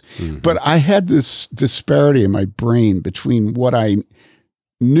conference. But I had this disparity in my brain between what I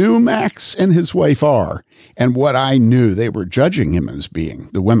knew Max and his wife are and what I knew they were judging him as being,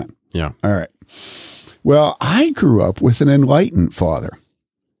 the women. Yeah. All right. Well, I grew up with an enlightened father.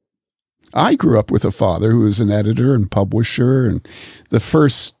 I grew up with a father who was an editor and publisher and the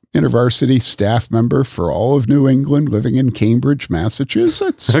first InterVarsity staff member for all of New England, living in Cambridge,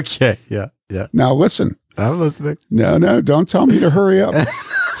 Massachusetts. Okay. Yeah. Yeah. Now listen. I'm listening. No, don't tell me to hurry up.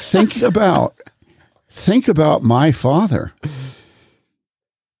 Think about think about my father.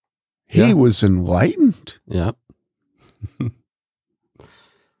 He Yeah. was enlightened. Yeah.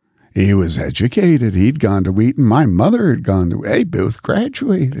 He was educated. He'd gone to Wheaton. My mother had gone to, they both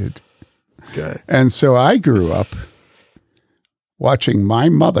graduated. Okay. And so I grew up watching my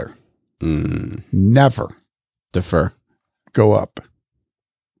mother never Defer. go up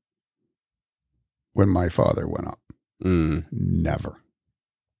when my father went up. Mm. Never.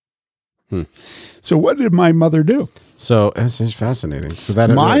 Hmm. So what did my mother do? So that's just fascinating. So that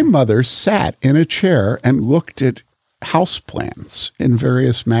My mother sat in a chair and looked at houseplants in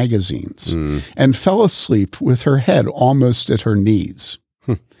various magazines and fell asleep with her head almost at her knees.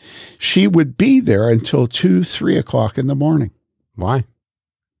 She would be there until 2, 3 o'clock in the morning. Why?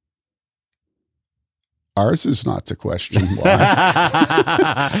 Ours is not the question why.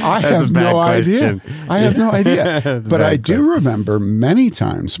 I That's a have bad no question. idea. I have no idea. That's a But bad I do remember many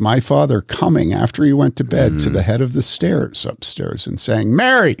times my father coming after he went to bed to the head of the stairs upstairs and saying,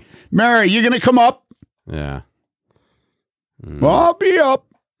 Mary, you going to come up? Yeah. Well, I'll be up.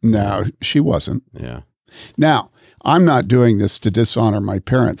 No, she wasn't. Yeah. Now, I'm not doing this to dishonor my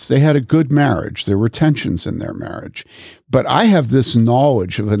parents. They had a good marriage. There were tensions in their marriage. But I have this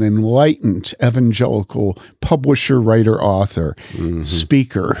knowledge of an enlightened evangelical publisher, writer, author,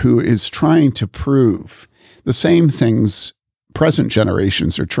 speaker who is trying to prove the same things present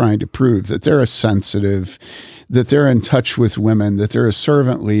generations are trying to prove, that they're a sensitive, that they're in touch with women, that they're a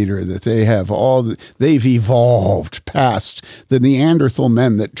servant leader, that they have they've evolved past the Neanderthal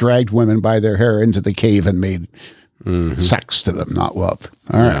men that dragged women by their hair into the cave and made sex to them, not love.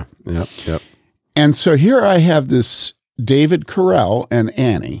 All right. Yeah. Yep. And so here I have this David Carell and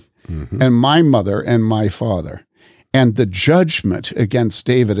Annie and my mother and my father and the judgment against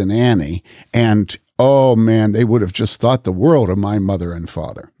David and Annie. And oh man, they would have just thought the world of my mother and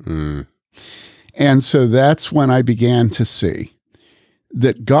father. And so that's when I began to see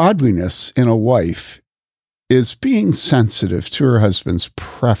that godliness in a wife is being sensitive to her husband's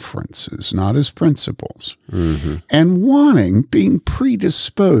preferences, not his principles, and being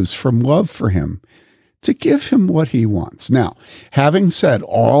predisposed from love for him to give him what he wants. Now, having said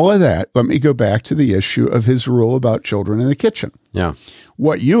all of that, let me go back to the issue of his rule about children in the kitchen. Yeah.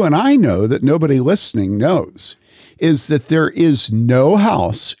 What you and I know that nobody listening knows is that there is no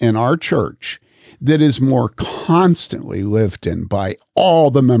house in our church that is more constantly lived in by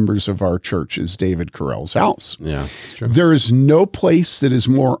all the members of our church as David Carell's house. Yeah. True. There is no place that is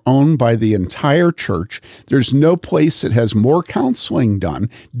more owned by the entire church. There's no place that has more counseling done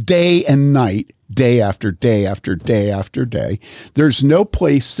day and night, day after day after day after day. There's no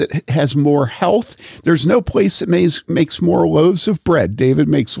place that has more health. There's no place that makes more loaves of bread. David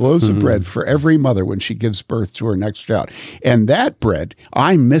makes loaves of bread for every mother when she gives birth to her next child. And that bread,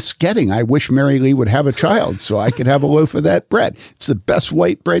 I miss getting. I wish Mary Lee would have a child so I could have a loaf of that bread. It's the best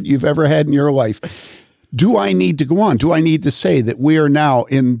white bread you've ever had in your life. Do I need to go on? Do I need to say that we are now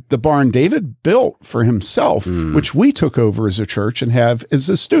in the barn David built for himself, which we took over as a church and have as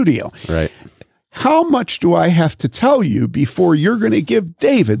a studio? Right. How much do I have to tell you before you're going to give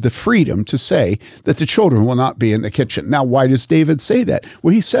David the freedom to say that the children will not be in the kitchen? Now, why does David say that?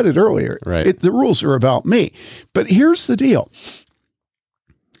 Well, he said it earlier. Right. The rules are about me. But here's the deal.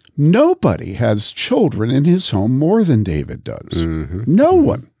 Nobody has children in his home more than David does. No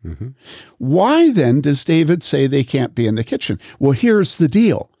one. Why then does David say they can't be in the kitchen? Well, here's the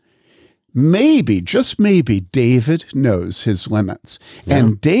deal. Maybe, just maybe, David knows his limits. Yeah.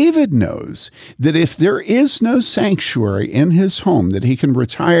 And David knows that if there is no sanctuary in his home that he can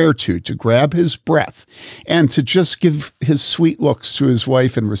retire to grab his breath and to just give his sweet looks to his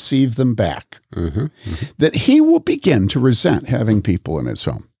wife and receive them back, that he will begin to resent having people in his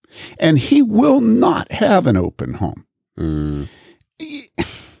home. And he will not have an open home.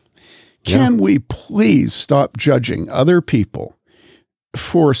 Can we please stop judging other people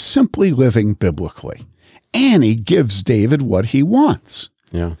for simply living biblically? Annie gives David what he wants.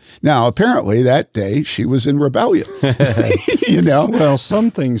 Yeah. Now, apparently that day she was in rebellion. You know? Well, some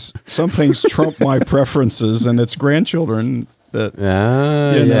things trump my preferences, and it's grandchildren that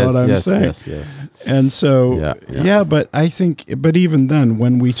you know what I'm saying. Yes. And so, but I think, but even then,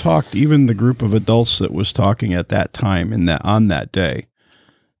 when we talked, even the group of adults that was talking at that time and that on that day,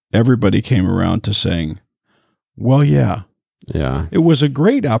 everybody came around to saying, well, yeah, it was a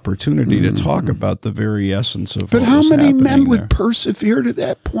great opportunity to talk about the very essence of. But what how was many men happening would there. persevere to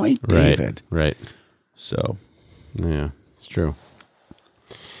that point, David? Right. So, yeah, it's true.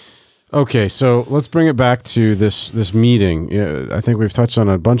 Okay, so let's bring it back to this meeting. I think we've touched on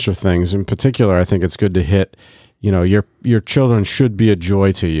a bunch of things. In particular, I think it's good to hit. You know, your children should be a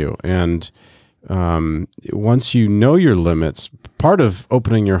joy to you, and once you know your limits, part of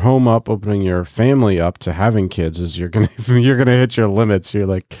opening your home up, opening your family up to having kids is you're gonna hit your limits.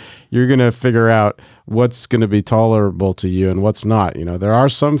 You're gonna figure out what's gonna be tolerable to you and what's not. There are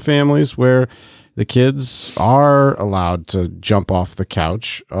some families where the kids are allowed to jump off the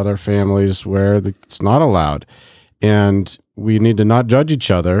couch. Other families where it's not allowed, and we need to not judge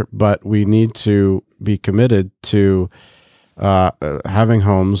each other, but we need to be committed to having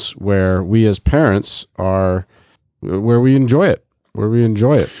homes where we as parents where we enjoy it,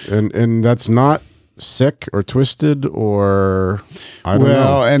 and that's not sick or twisted or I don't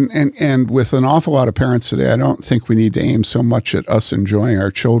know. And with an awful lot of parents today, I don't think we need to aim so much at us enjoying our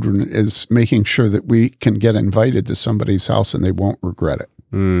children as making sure that we can get invited to somebody's house and they won't regret it.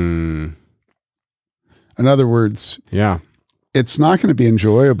 In other words, it's not going to be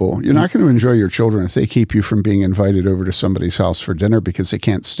enjoyable. You're not going to enjoy your children if they keep you from being invited over to somebody's house for dinner because they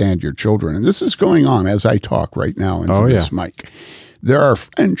can't stand your children. And this is going on as I talk right now into this mic. There are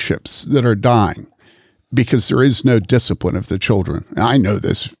friendships that are dying because there is no discipline of the children. And I know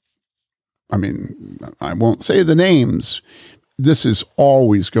this. I mean, I won't say the names. This is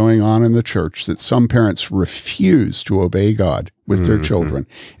always going on in the church, that some parents refuse to obey God with their children,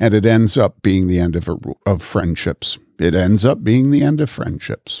 and it ends up being the end of friendships. It ends up being the end of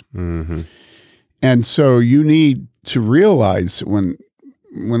friendships. And so you need to realize when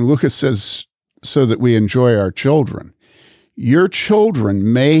Lucas says, so that we enjoy our children, your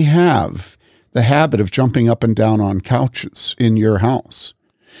children may have the habit of jumping up and down on couches in your house.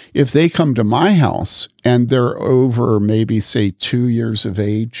 If they come to my house and they're over maybe, say, 2 years of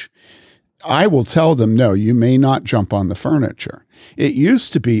age, I will tell them, no, you may not jump on the furniture. It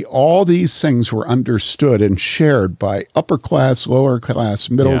used to be all these things were understood and shared by upper class, lower class,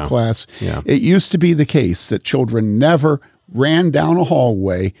 middle class. It used to be the case that children never ran down a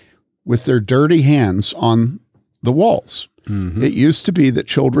hallway with their dirty hands on the walls. It used to be that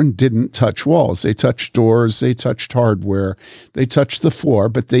children didn't touch walls. They touched doors, they touched hardware, they touched the floor,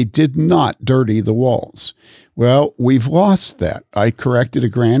 but they did not dirty the walls. Well, we've lost that. I corrected a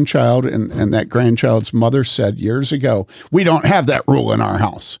grandchild, and that grandchild's mother said years ago, we don't have that rule in our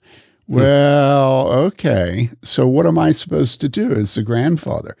house. Well, okay. So what am I supposed to do as the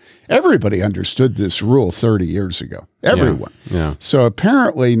grandfather? Everybody understood this rule 30 years ago. Everyone. Yeah. So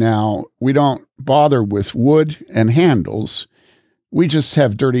apparently now we don't bother with wood and handles. We just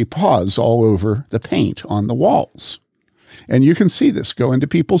have dirty paws all over the paint on the walls. And you can see this. Go into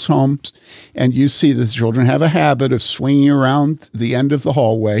people's homes, and you see the children have a habit of swinging around the end of the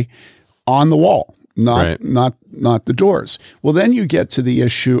hallway on the wall. Not the doors. Well, then you get to the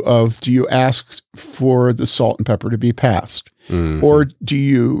issue of, do you ask for the salt and pepper to be passed? Or do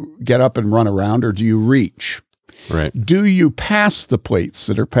you get up and run around, or do you reach? Do you pass the plates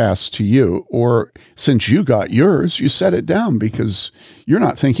that are passed to you? Or since you got yours, you set it down because you're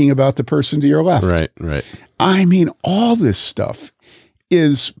not thinking about the person to your left. Right. I mean, all this stuff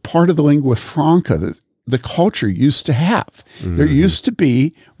is part of the lingua franca that the culture used to have. There used to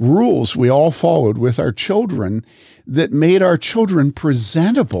be rules we all followed with our children that made our children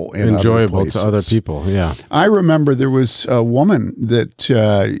presentable and enjoyable to other people. Yeah. I remember there was a woman that,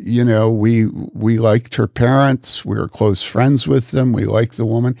 we liked her parents. We were close friends with them. We liked the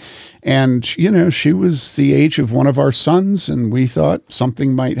woman. And, she was the age of one of our sons, and we thought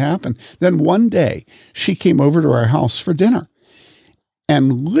something might happen. Then one day she came over to our house for dinner.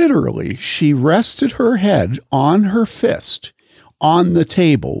 And literally, she rested her head on her fist on the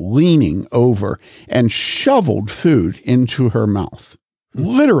table, leaning over, and shoveled food into her mouth.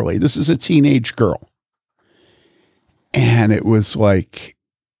 Literally, this is a teenage girl. And it was like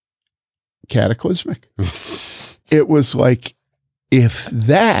cataclysmic. It was like, if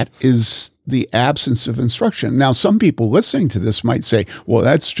that is the absence of instruction. Now, some people listening to this might say, well,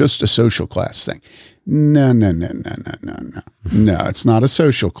 that's just a social class thing. No. No, it's not a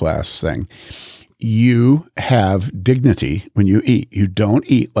social class thing. You have dignity when you eat. You don't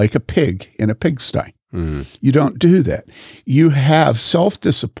eat like a pig in a pigsty. You don't do that. You have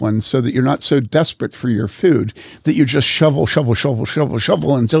self-discipline so that you're not so desperate for your food that you just shovel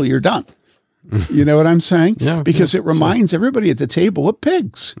until you're done. You know what I'm saying? Yeah. Because it reminds everybody at the table of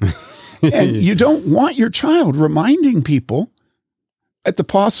pigs. And you don't want your child reminding people at the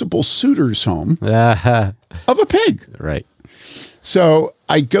possible suitor's home of a pig. Right. So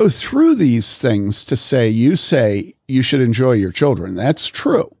I go through these things to say you should enjoy your children. That's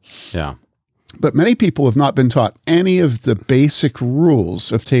true. Yeah. But many people have not been taught any of the basic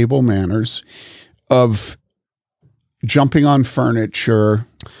rules of table manners, of jumping on furniture.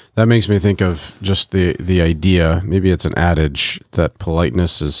 That makes me think of just the idea, maybe it's an adage, that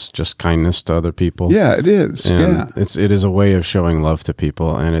politeness is just kindness to other people. Yeah, it is. And it is a way of showing love to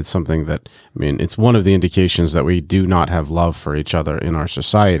people. And it's something that, I mean, it's one of the indications that we do not have love for each other in our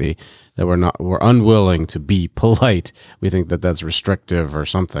society, that we're unwilling to be polite. We think that that's restrictive or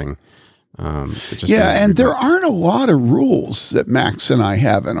something. And there aren't a lot of rules that Max and I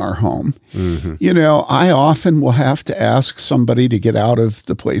have in our home. Mm-hmm. You know, I often will have to ask somebody to get out of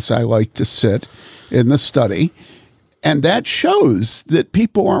the place I like to sit in the study. And that shows that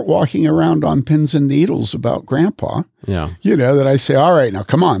people aren't walking around on pins and needles about Grandpa. Yeah. You know, that I say, all right, now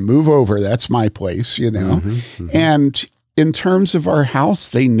come on, move over. That's my place, you know. Mm-hmm, mm-hmm. And in terms of our house,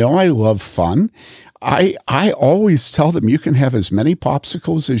 they know I love fun. I always tell them you can have as many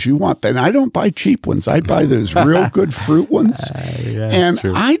popsicles as you want, and I don't buy cheap ones. I buy those real good fruit ones. And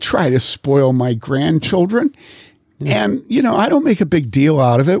I try to spoil my grandchildren. And, you know, I don't make a big deal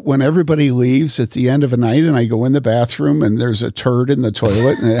out of it when everybody leaves at the end of a night and I go in the bathroom and there's a turd in the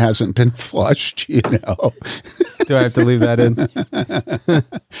toilet and it hasn't been flushed, you know. Do I have to leave that in?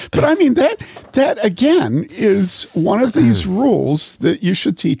 But I mean, that again is one of these rules that you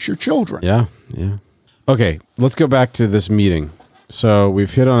should teach your children. Yeah, yeah. Okay, let's go back to this meeting. So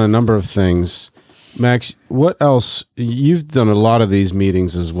we've hit on a number of things. Max, what else? You've done a lot of these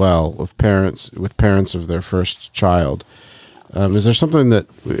meetings as well with parents of their first child. Is there something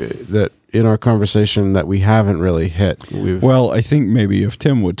that in our conversation that we haven't really hit? Well, I think maybe if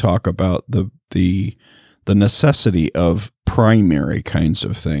Tim would talk about the necessity of primary kinds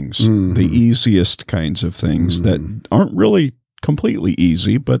of things, the easiest kinds of things that aren't really completely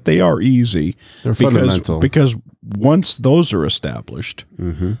easy, but they are easy. They're fundamental. Because once those are established,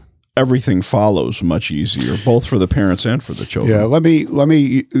 everything follows much easier, both for the parents and for the children. Yeah, let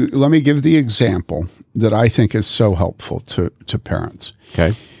me give the example that I think is so helpful to parents.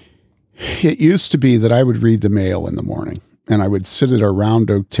 Okay. It used to be that I would read the mail in the morning, and I would sit at a round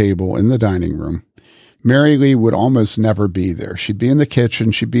oak table in the dining room. Mary Lee would almost never be there. She'd be in the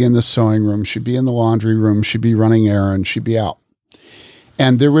kitchen, she'd be in the sewing room, she'd be in the laundry room, she'd be running errands, she'd be out.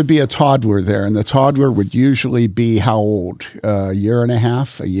 And there would be a toddler there, and the toddler would usually be how old? A year and a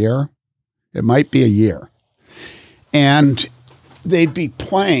half, a year? It might be a year. And they'd be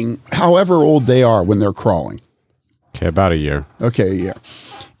playing however old they are when they're crawling. Okay, about a year. Okay, a year.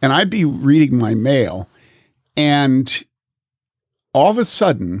 And I'd be reading my mail, and all of a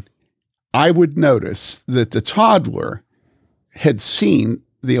sudden, I would notice that the toddler had seen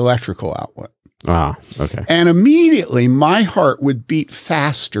the electrical outlet. Ah, okay. And immediately my heart would beat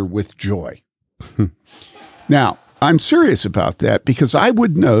faster with joy. Now, I'm serious about that because I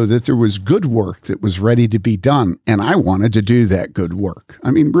would know that there was good work that was ready to be done, and I wanted to do that good work.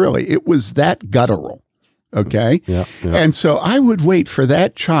 I mean, really, it was that guttural. Okay. Yeah. And so I would wait for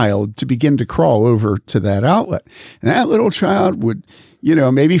that child to begin to crawl over to that outlet. And that little child would, you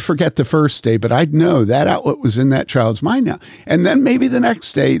know, maybe forget the first day, but I'd know that outlet was in that child's mind now. And then maybe the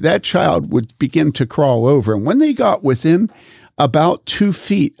next day, that child would begin to crawl over. And when they got within about 2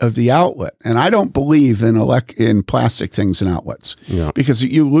 feet of the outlet, and I don't believe in plastic things and outlets, because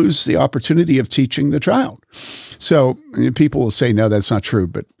you lose the opportunity of teaching the child. So people will say, no, that's not true.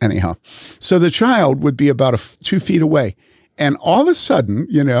 But anyhow, so the child would be about 2 feet away. And all of a sudden,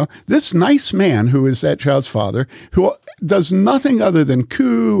 you know, this nice man who is that child's father, who does nothing other than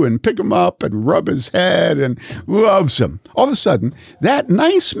coo and pick him up and rub his head and loves him. All of a sudden, that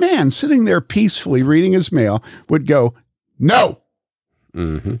nice man sitting there peacefully reading his mail would go, no.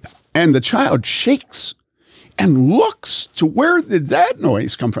 And the child shakes and looks to where did that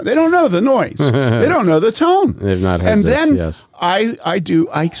noise come from? They don't know the noise. They don't know the tone. They've not heard and this, then yes.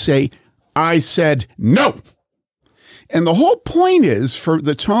 I say, I said no. And the whole point is for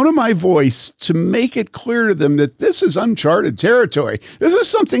the tone of my voice to make it clear to them that this is uncharted territory. This is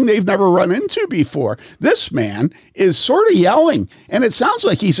something they've never run into before. This man is sort of yelling, and it sounds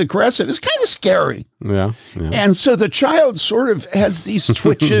like he's aggressive. It's kind of scary. Yeah. And so the child sort of has these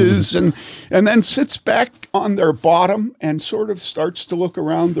twitches and then sits back on their bottom and sort of starts to look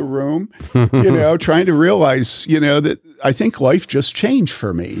around the room, you know, trying to realize, you know, that I think life just changed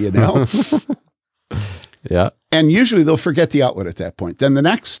for me, you know. Yeah. And usually they'll forget the outlet at that point. Then the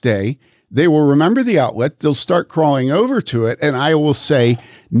next day, they will remember the outlet. They'll start crawling over to it, and I will say,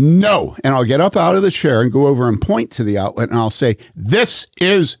 no. And I'll get up out of the chair and go over and point to the outlet, and I'll say, this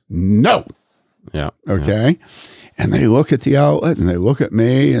is no. Yeah. Okay. Yeah. And they look at the outlet, and they look at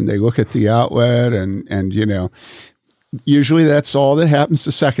me, and they look at the outlet, and you know, usually that's all that happens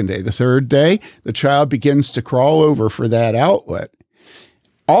the second day. The third day, the child begins to crawl over for that outlet.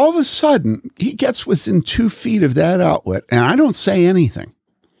 all of a sudden, he gets within 2 feet of that outlet, and I don't say anything.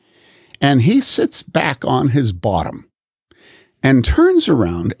 And he sits back on his bottom and turns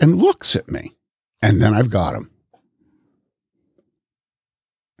around and looks at me. And then I've got him.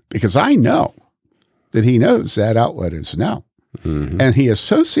 Because I know that he knows that outlet is no. Mm-hmm. And he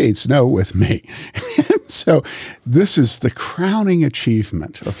associates no with me. So this is the crowning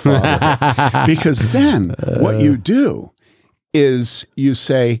achievement of fatherhood. Because then what you do is you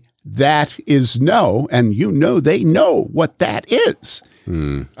say, that is no, and you know they know what that is.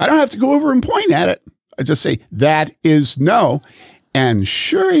 I don't have to go over and point at it. I just say, that is no. And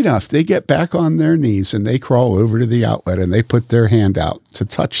sure enough, they get back on their knees and they crawl over to the outlet and they put their hand out to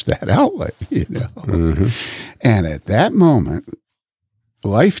touch that outlet, you know. Mm-hmm. And at that moment,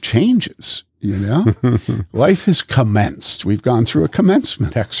 life changes, you know. Life has commenced. We've gone through a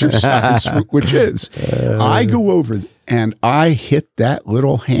commencement exercise, which is I go over and I hit that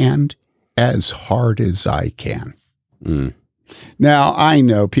little hand as hard as I can. Mm. Now, I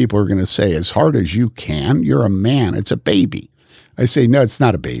know people are going to say, as hard as you can, you're a man, it's a baby. I say, no, it's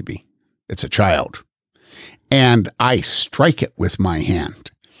not a baby. It's a child. And I strike it with my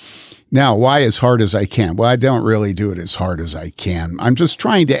hand. Now, why as hard as I can? Well, I don't really do it as hard as I can. I'm just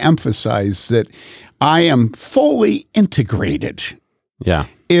trying to emphasize that I am fully integrated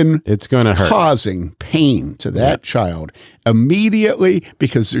in it's going to hurt. Causing pain to that child immediately,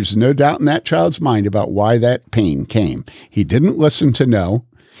 because there's no doubt in that child's mind about why that pain came. He didn't listen to no.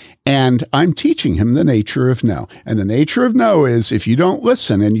 And I'm teaching him the nature of no. And the nature of no is if you don't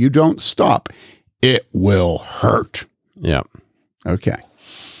listen and you don't stop, it will hurt. Yeah. Okay.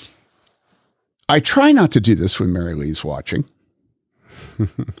 I try not to do this when Mary Lee's watching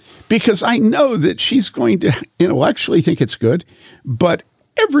because I know that she's going to intellectually think it's good, but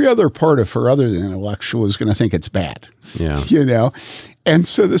every other part of her other than intellectual is going to think it's bad. Yeah. You know? And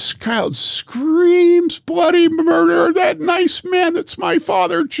so this crowd screams bloody murder. That nice man that's my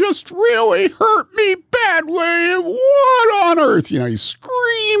father just really hurt me badly. What on earth? You know, he's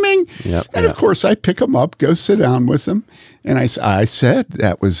screaming. Yep, and of course, I pick him up, go sit down with him. And I said,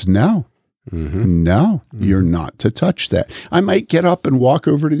 that was no. Mm-hmm. No, you're not to touch that. I might get up and walk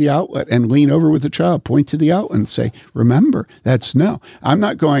over to the outlet and lean over with the child, point to the outlet and say, remember, that's no. I'm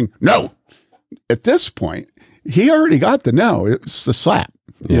not going, no. At this point, he already got the no. It's the slap,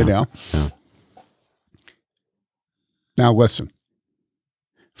 you know? Yeah. Now, listen.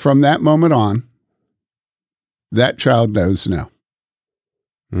 From that moment on, that child knows no.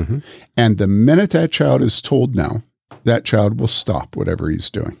 Mm-hmm. And the minute that child is told no, that child will stop whatever he's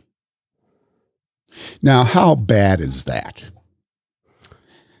doing. Now, how bad is that?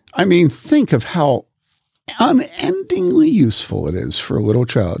 I mean, think of how unendingly useful it is for a little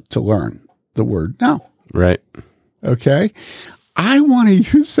child to learn the word no. Right. Okay. I want to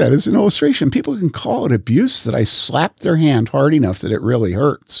use that as an illustration. People can call it abuse that I slapped their hand hard enough that it really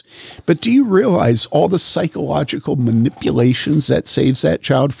hurts. But do you realize all the psychological manipulations that saves that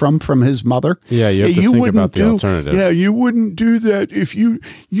child from his mother? Yeah, you have to think about the alternative. Yeah, you wouldn't do that if you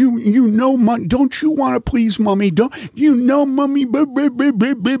know, don't you want to please mommy? Don't you know, mommy?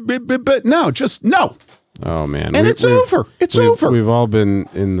 But no, just no. Oh, man. And it's over. It's over. We've all been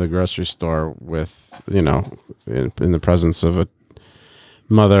in the grocery store with, you know, in the presence of a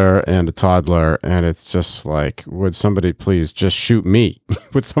mother and a toddler, and it's just like, would somebody please just shoot me?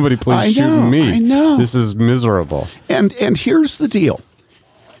 Would somebody please shoot me? I know. This is miserable. And here's the deal.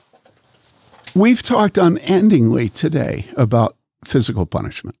 We've talked unendingly today about physical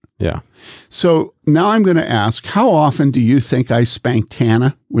punishment. Yeah. So now I'm going to ask, how often do you think I spanked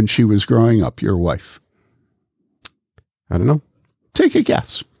Hannah when she was growing up, your wife? I don't know. Take a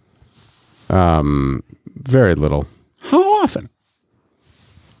guess. Very little. How often?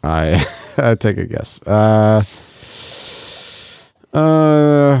 I take a guess.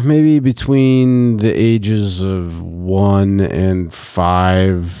 Maybe between the ages of 1 and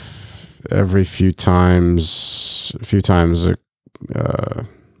 5, every few times,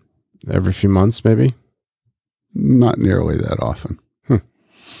 every few months, maybe. Not nearly that often.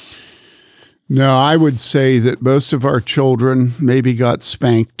 No, I would say that most of our children maybe got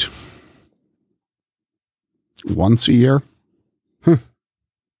spanked once a year.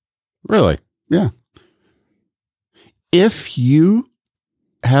 Really? Yeah. If you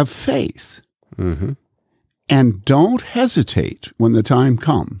have faith and don't hesitate when the time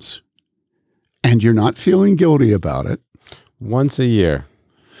comes and you're not feeling guilty about it. Once a year.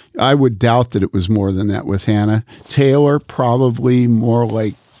 I would doubt that it was more than that with Hannah. Taylor, probably more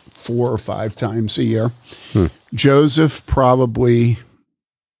like 4 or 5 times a year. Joseph, probably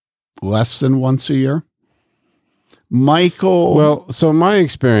less than once a year. Michael. Well, so my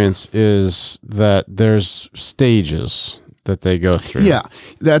experience is that there's stages that they go through. Yeah,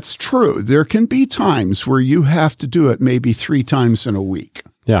 that's true. There can be times where you have to do it maybe 3 times in a week.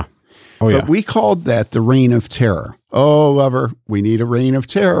 Yeah. Oh, But yeah. we called that the reign of terror. Oh, lover, we need a reign of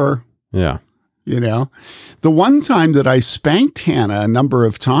terror. Yeah. You know, the one time that I spanked Hannah a number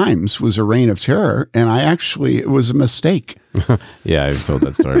of times was a reign of terror. And it was a mistake. Yeah, I've told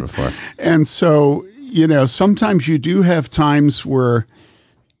that story before. And so, you know, sometimes you do have times where,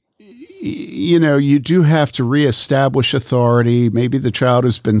 you know, you do have to reestablish authority. Maybe the child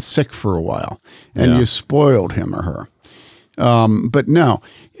has been sick for a while and you spoiled him or her. But no,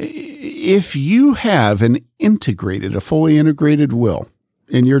 if you have a fully integrated will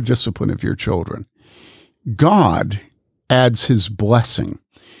in your discipline of your children, God adds his blessing.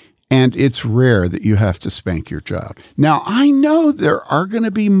 And it's rare that you have to spank your child. Now, I know there are going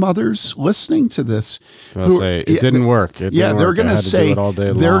to be mothers listening to this. They'll say, it didn't work. They're going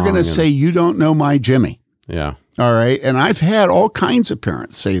to say, you don't know my Jimmy. Yeah. All right. And I've had all kinds of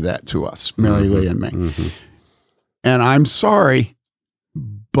parents say that to us, Mary Lee and me. Mm-hmm. And I'm sorry,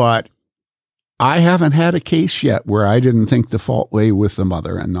 but I haven't had a case yet where I didn't think the fault lay with the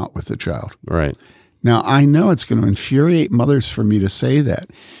mother and not with the child. Right. Now, I know it's going to infuriate mothers for me to say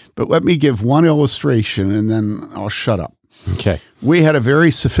that, but let me give one illustration and then I'll shut up. Okay. We had a very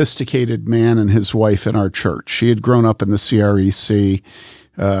sophisticated man and his wife in our church. She had grown up in the CREC.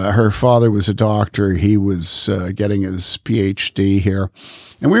 Her father was a doctor. He was getting his PhD here.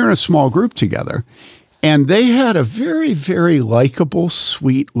 And we were in a small group together. And they had a very, very likable,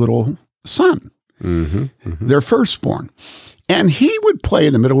 sweet little son, their firstborn. And he would play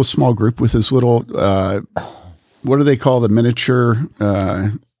in the middle of a small group with his little, what do they call the miniature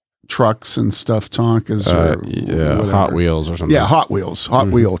trucks and stuff, Tonkas? Hot Wheels or something. Yeah, Hot Wheels,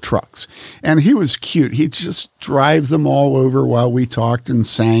 Wheel trucks. And he was cute. He'd just drive them all over while we talked and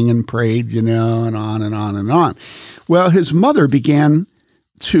sang and prayed, you know, and on and on and on. Well, his mother began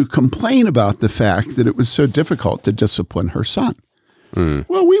to complain about the fact that it was so difficult to discipline her son.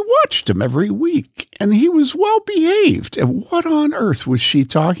 Well, we watched him every week, and he was well behaved. And what on earth was she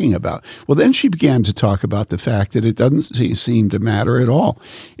talking about? Well, then she began to talk about the fact that it doesn't seem to matter at all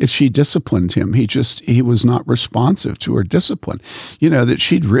if she disciplined him. He was not responsive to her discipline. You know, that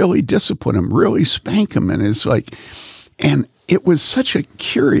she'd really discipline him, really spank him, and it's like, and it was such a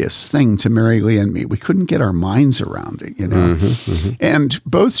curious thing to Mary Lee and me. We couldn't get our minds around it, you know. And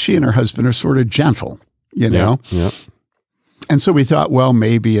both she and her husband are sort of gentle, you know. Yeah. And so we thought, well,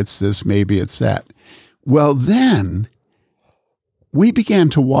 maybe it's this, maybe it's that. Well, then we began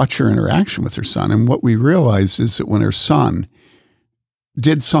to watch her interaction with her son. And what we realized is that when her son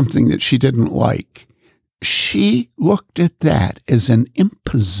did something that she didn't like, she looked at that as an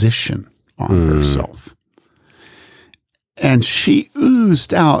imposition on herself. And she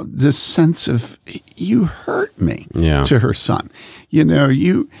oozed out this sense of, you hurt me to her son. You know,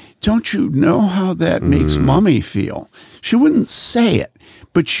 don't you know how that makes mommy feel? She wouldn't say it,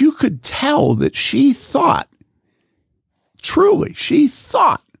 but you could tell that she thought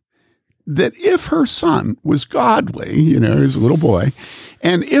that if her son was godly, you know, he was a little boy,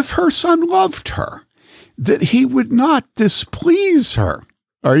 and if her son loved her, that he would not displease her.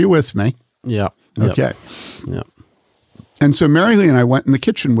 Are you with me? Yeah. Okay. Yeah. And so Mary Lee and I went in the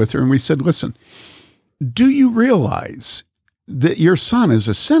kitchen with her and we said, listen, do you realize that your son is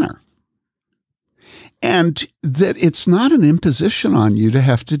a sinner and that it's not an imposition on you to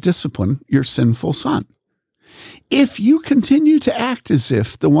have to discipline your sinful son? If you continue to act as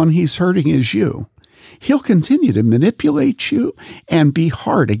if the one he's hurting is you, he'll continue to manipulate you and be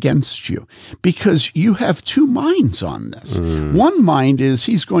hard against you because you have two minds on this. One mind is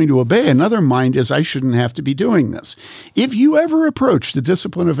he's going to obey. Another mind is I shouldn't have to be doing this. If you ever approach the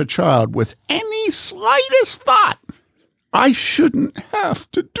discipline of a child with any slightest thought, I shouldn't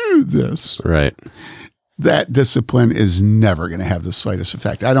have to do this. Right. That discipline is never going to have the slightest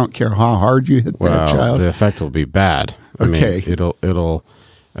effect. I don't care how hard you hit that child. The effect will be bad. I Okay.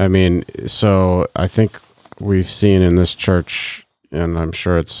 mean, so I think we've seen in this church, and I'm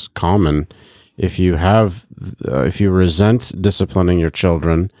sure it's common, if you resent disciplining your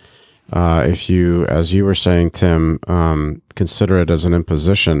children, if you, as you were saying, Tim, consider it as an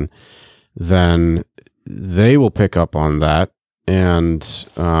imposition, then they will pick up on that and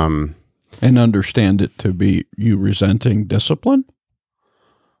understand it to be you resenting discipline,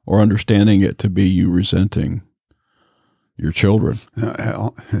 or understanding it to be you resenting your children.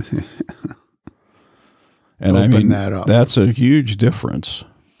 And I mean, that's a huge difference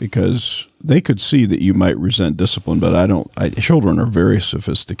because they could see that you might resent discipline, but children are very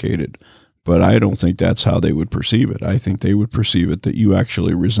sophisticated. But I don't think that's how they would perceive it. I think they would perceive it that you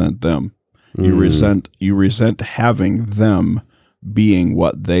actually resent them. You resent having them being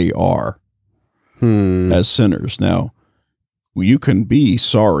what they are as sinners. Now, you can be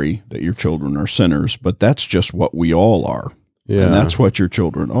sorry that your children are sinners, but that's just what we all are. Yeah. And that's what your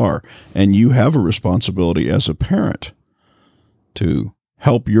children are. And you have a responsibility as a parent to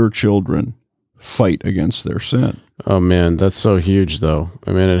help your children fight against their sin. Oh man, that's so huge though.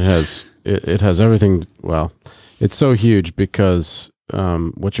 I mean, it has everything. Well, it's so huge because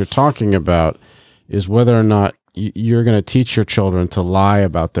what you're talking about is whether or not you're going to teach your children to lie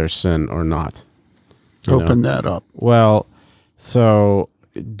about their sin or not. Open that up. Well, so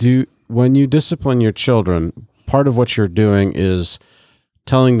when you discipline your children, part of what you're doing is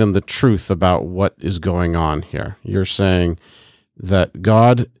telling them the truth about what is going on here. You're saying that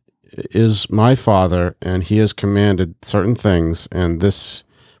God is my father and he has commanded certain things, and this,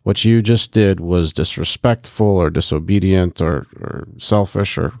 what you just did, was disrespectful or disobedient or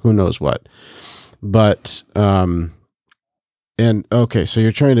selfish or who knows what. But so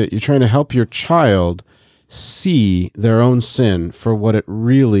you're trying to help your child see their own sin for what it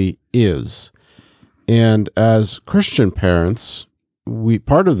really is. And as Christian parents,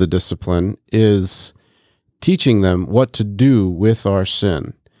 part of the discipline is teaching them what to do with our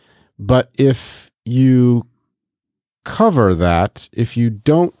sin. But if you cover that, if you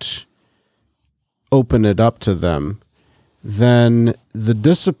don't open it up to them, then the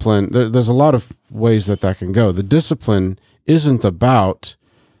discipline, there's a lot of ways that can go. The discipline isn't about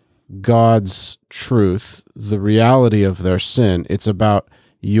God's truth, the reality of their sin. It's about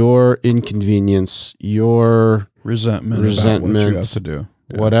your inconvenience, your resentment about what you have to do.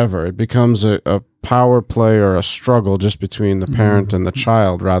 Yeah. Whatever. It becomes a power play or a struggle just between the parent and the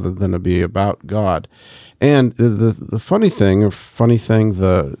child rather than to be about God. And the funny thing,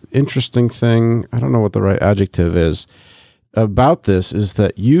 the interesting thing, I don't know what the right adjective is, about this is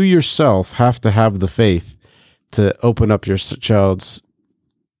that you yourself have to have the faith to open up your child's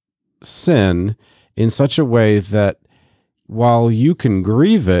sin in such a way that while you can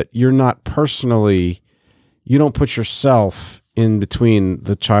grieve it, you don't put yourself in between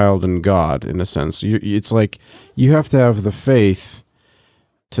the child and God, in a sense. It's like you have to have the faith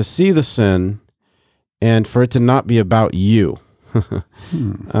to see the sin and for it to not be about you.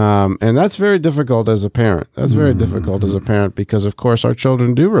 And that's very difficult as a parent. Because, of course, our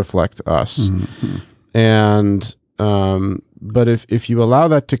children do reflect us. And but if you allow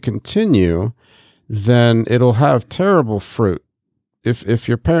that to continue, then it'll have terrible fruit. If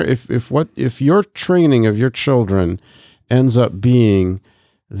your training of your children ends up being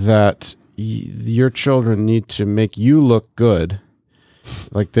that your children need to make you look good,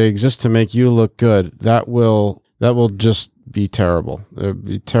 like they exist to make you look good, that will just be terrible. It'll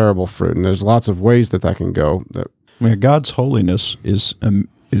be terrible fruit, and there's lots of ways that can go. God's holiness is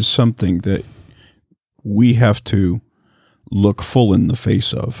something that we have to look full in the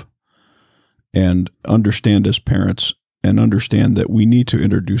face of and understand as parents, and understand that we need to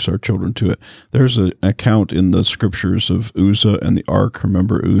introduce our children to it. There's an account in the scriptures of Uzzah and the ark.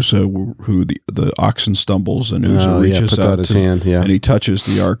 Remember Uzzah, who the oxen stumbles, and Uzzah reaches out his hand, and he touches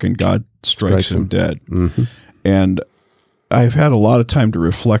the ark, and God strikes him dead. Mm-hmm. And I've had a lot of time to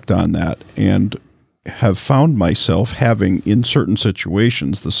reflect on that, and have found myself having, in certain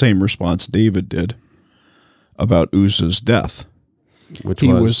situations, the same response David did about Uzzah's death.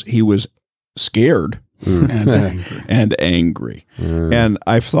 He was scared. And angry. And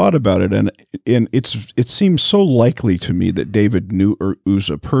I've thought about it, and it seems so likely to me that David knew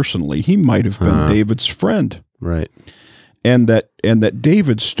Uzzah personally. He might have been David's friend, right? And that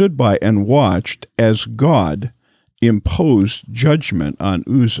David stood by and watched as God imposed judgment on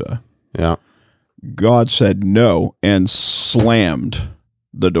Uzzah. Yeah, God said no and slammed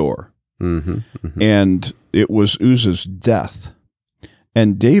the door, and it was Uzzah's death.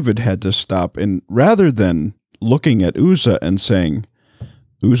 And David had to stop, and rather than looking at Uzzah and saying,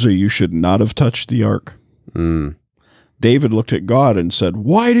 Uzzah, you should not have touched the ark, David looked at God and said,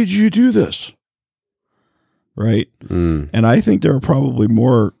 why did you do this? Right? And I think there are probably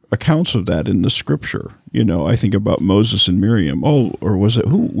more accounts of that in the scripture. I think about Moses and Miriam. Oh, or was it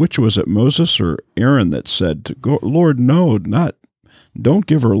which was it, Moses or Aaron, that said, Lord, no, don't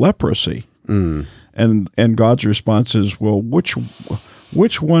give her leprosy. And God's response is, well,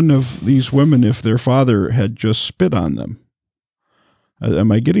 which one of these women, if their father had just spit on them?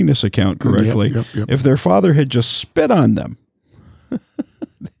 Am I getting this account correctly? Yep. If their father had just spit on them,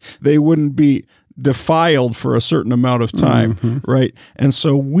 they wouldn't be defiled for a certain amount of time, right? And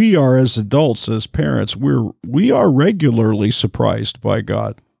so we are, as adults, as parents, we are regularly surprised by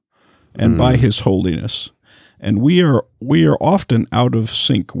God. and by his holiness. And we are often out of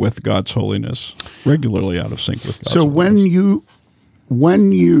sync with God's holiness, regularly out of sync with God's holiness. So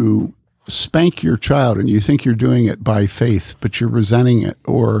when you spank your child and you think you're doing it by faith, but you're resenting it,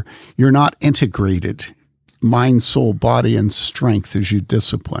 or you're not integrated mind, soul, body, and strength as you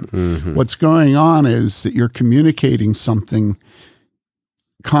discipline, what's going on is that you're communicating something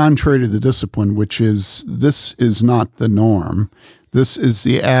contrary to the discipline, which is, this is not the norm. This is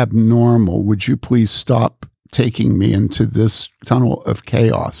the abnormal. Would you please stop taking me into this tunnel of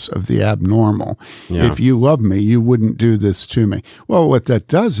chaos of the abnormal? Yeah. If you love me, you wouldn't do this to me. Well, what that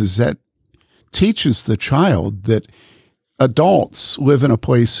does is that teaches the child that adults live in a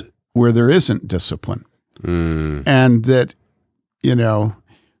place where there isn't discipline. And that,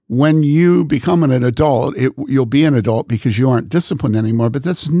 when you become an adult, you'll be an adult because you aren't disciplined anymore. But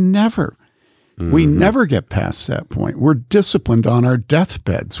that's never, we never get past that point. We're disciplined on our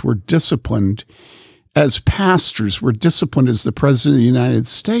deathbeds. We're disciplined as pastors. We're disciplined as the President of the United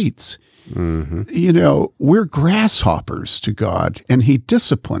States. We're grasshoppers to God, and he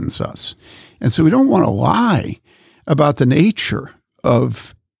disciplines us. And so we don't want to lie about the nature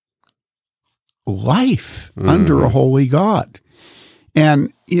of life under a holy God.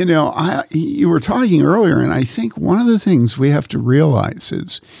 And, you were talking earlier, and I think one of the things we have to realize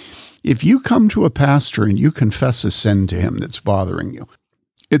is if you come to a pastor and you confess a sin to him that's bothering you,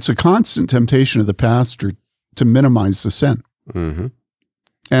 it's a constant temptation of the pastor to minimize the sin.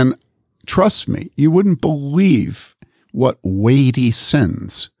 And trust me, you wouldn't believe what weighty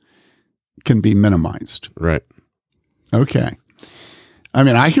sins can be minimized. Right. Okay. I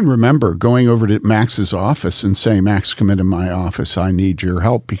mean, I can remember going over to Max's office and saying, Max, come into my office. I need your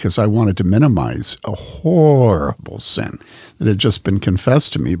help, because I wanted to minimize a horrible sin that had just been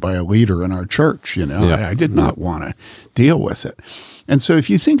confessed to me by a leader in our church. I did not want to deal with it. And so if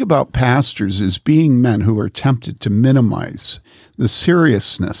you think about pastors as being men who are tempted to minimize the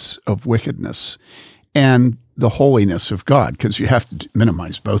seriousness of wickedness and the holiness of God, because you have to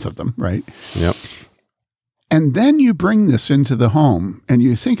minimize both of them, right? Yep. And then you bring this into the home and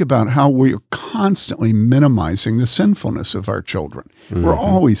you think about how we're constantly minimizing the sinfulness of our children. We're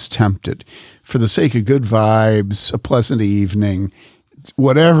always tempted, for the sake of good vibes, a pleasant evening,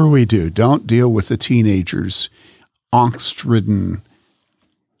 whatever we do, don't deal with the teenagers, angst-ridden,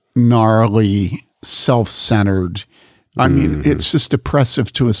 gnarly, self-centered. I mean, it's just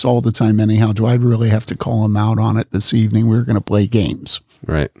oppressive to us all the time anyhow. Do I really have to call them out on it this evening? We're going to play games.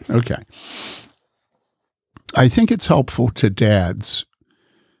 Right. Okay. I think it's helpful to dads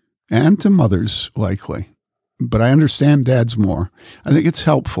and to mothers, likely, but I understand dads more. I think it's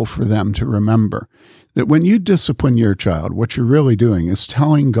helpful for them to remember that when you discipline your child, what you're really doing is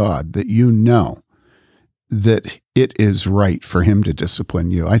telling God that you know that it is right for him to discipline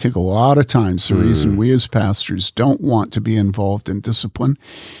you. I think a lot of times the reason we as pastors don't want to be involved in discipline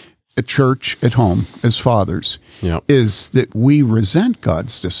at church, at home, as fathers, is that we resent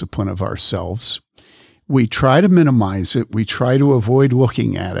God's discipline of ourselves. We try to minimize it. We try to avoid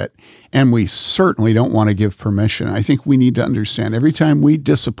looking at it. And we certainly don't want to give permission. I think we need to understand every time we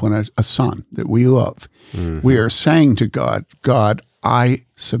discipline a son that we love, we are saying to God, God, I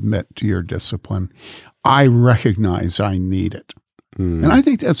submit to your discipline. I recognize I need it. And I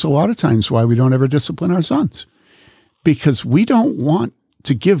think that's a lot of times why we don't ever discipline our sons, because we don't want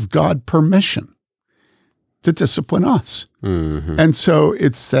to give God permission to discipline us. And so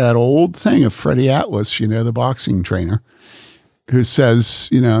it's that old thing of Freddie Atlas, the boxing trainer, who says,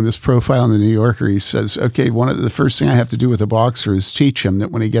 in this profile in the New Yorker, he says, okay, the first thing I have to do with a boxer is teach him that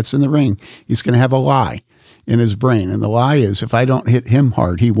when he gets in the ring, he's going to have a lie in his brain. And the lie is, if I don't hit him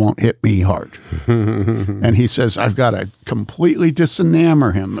hard, he won't hit me hard. And he says, I've got to completely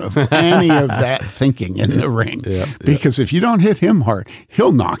disenamor him of any of that thinking in the ring. Because if you don't hit him hard,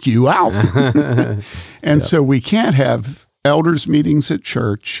 he'll knock you out. And so we can't have elders meetings at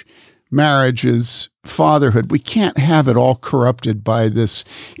church, marriages, fatherhood. We can't have it all corrupted by this.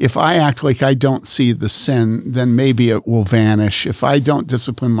 If I act like I don't see the sin, then maybe it will vanish. If I don't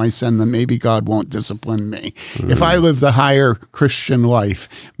discipline my sin, then maybe God won't discipline me. If I live the higher Christian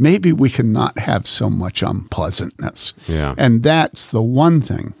life, maybe we can not have so much unpleasantness. And that's the one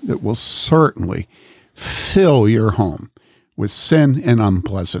thing that will certainly fill your home with sin and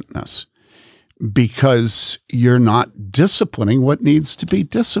unpleasantness, because you're not disciplining what needs to be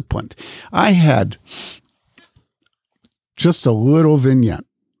disciplined. I had just a little vignette.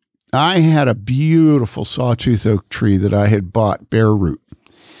 I had a beautiful sawtooth oak tree that I had bought bare root,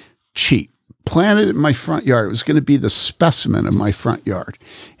 cheap, planted it in my front yard. It was going to be the specimen of my front yard.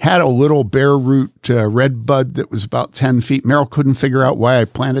 Had a little bare root red bud that was about 10 feet. Meryl couldn't figure out why I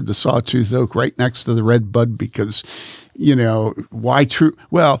planted the sawtooth oak right next to the red bud because, why true?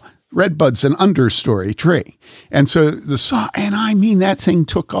 Well, red bud's an understory tree. And so that thing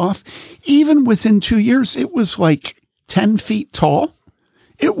took off. Even within 2 years, it was like 10 feet tall.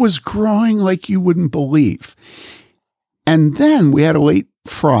 It was growing like you wouldn't believe. And then we had a late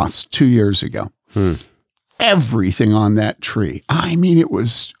frost 2 years ago. Everything on that tree.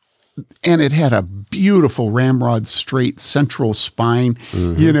 It had a beautiful ramrod straight central spine,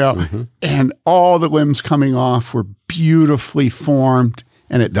 and all the limbs coming off were beautifully formed,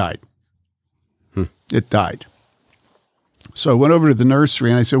 and it died. It died. So I went over to the nursery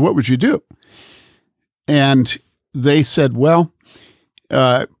and I said, what would you do? And they said, well,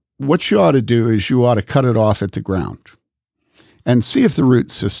 what you ought to do is you ought to cut it off at the ground and see if the root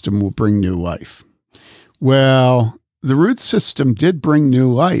system will bring new life. Well, the root system did bring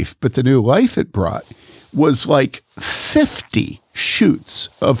new life, but the new life it brought was like 50 shoots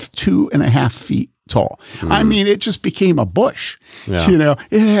of 2.5 feet tall. It just became a bush. Yeah.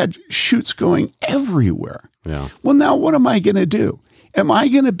 It had shoots going everywhere. Yeah. Well, now what am I going to do? Am I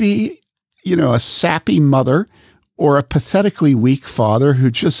going to be, a sappy mother or a pathetically weak father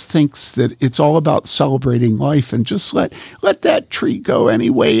who just thinks that it's all about celebrating life and just let that tree go any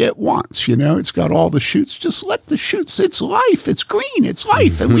way it wants? It's got all the shoots. Just let the shoots. It's life. It's green. It's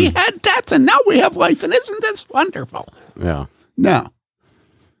life. And we had death and now we have life. And isn't this wonderful? Yeah. Now,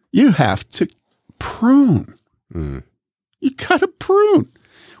 you have to prune. You got to prune.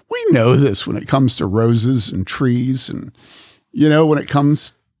 We know this when it comes to roses and trees and, when it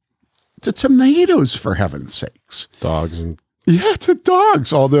comes to tomatoes, for heaven's sakes. Dogs. To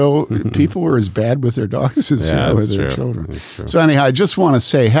dogs, although people are as bad with their dogs as with their children. So anyhow, I just want to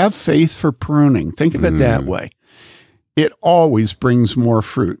say, have faith for pruning. Think of it that way. It always brings more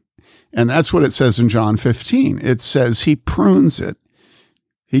fruit. And that's what it says in John 15. It says he prunes it.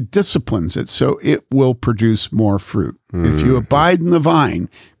 He disciplines it so it will produce more fruit. If you abide in the vine,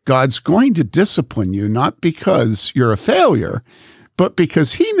 God's going to discipline you, not because you're a failure, but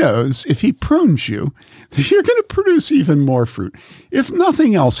because he knows if he prunes you, that you're going to produce even more fruit. If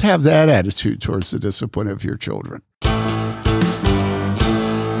nothing else, have that attitude towards the discipline of your children.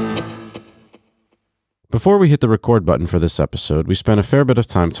 Before we hit the record button for this episode, we spent a fair bit of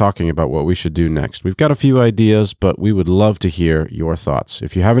time talking about what we should do next. We've got a few ideas, but we would love to hear your thoughts.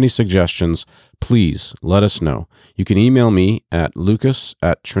 If you have any suggestions, please let us know. You can email me at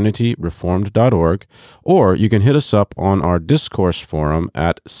lucas@trinityreformed.org, or you can hit us up on our discourse forum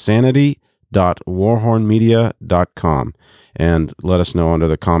at sanity.warhornmedia.com and let us know under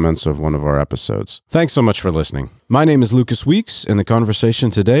the comments of one of our episodes. Thanks so much for listening. My name is Lucas Weeks, and the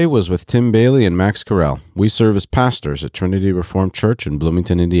conversation today was with Tim Bailey and Max Carell. We serve as pastors at Trinity Reformed Church in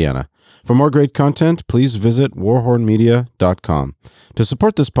Bloomington, Indiana. For more great content, please visit warhornmedia.com. To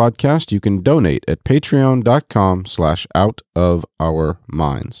support this podcast, you can donate at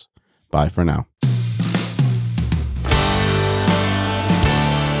patreon.com/outofourminds. Bye for now.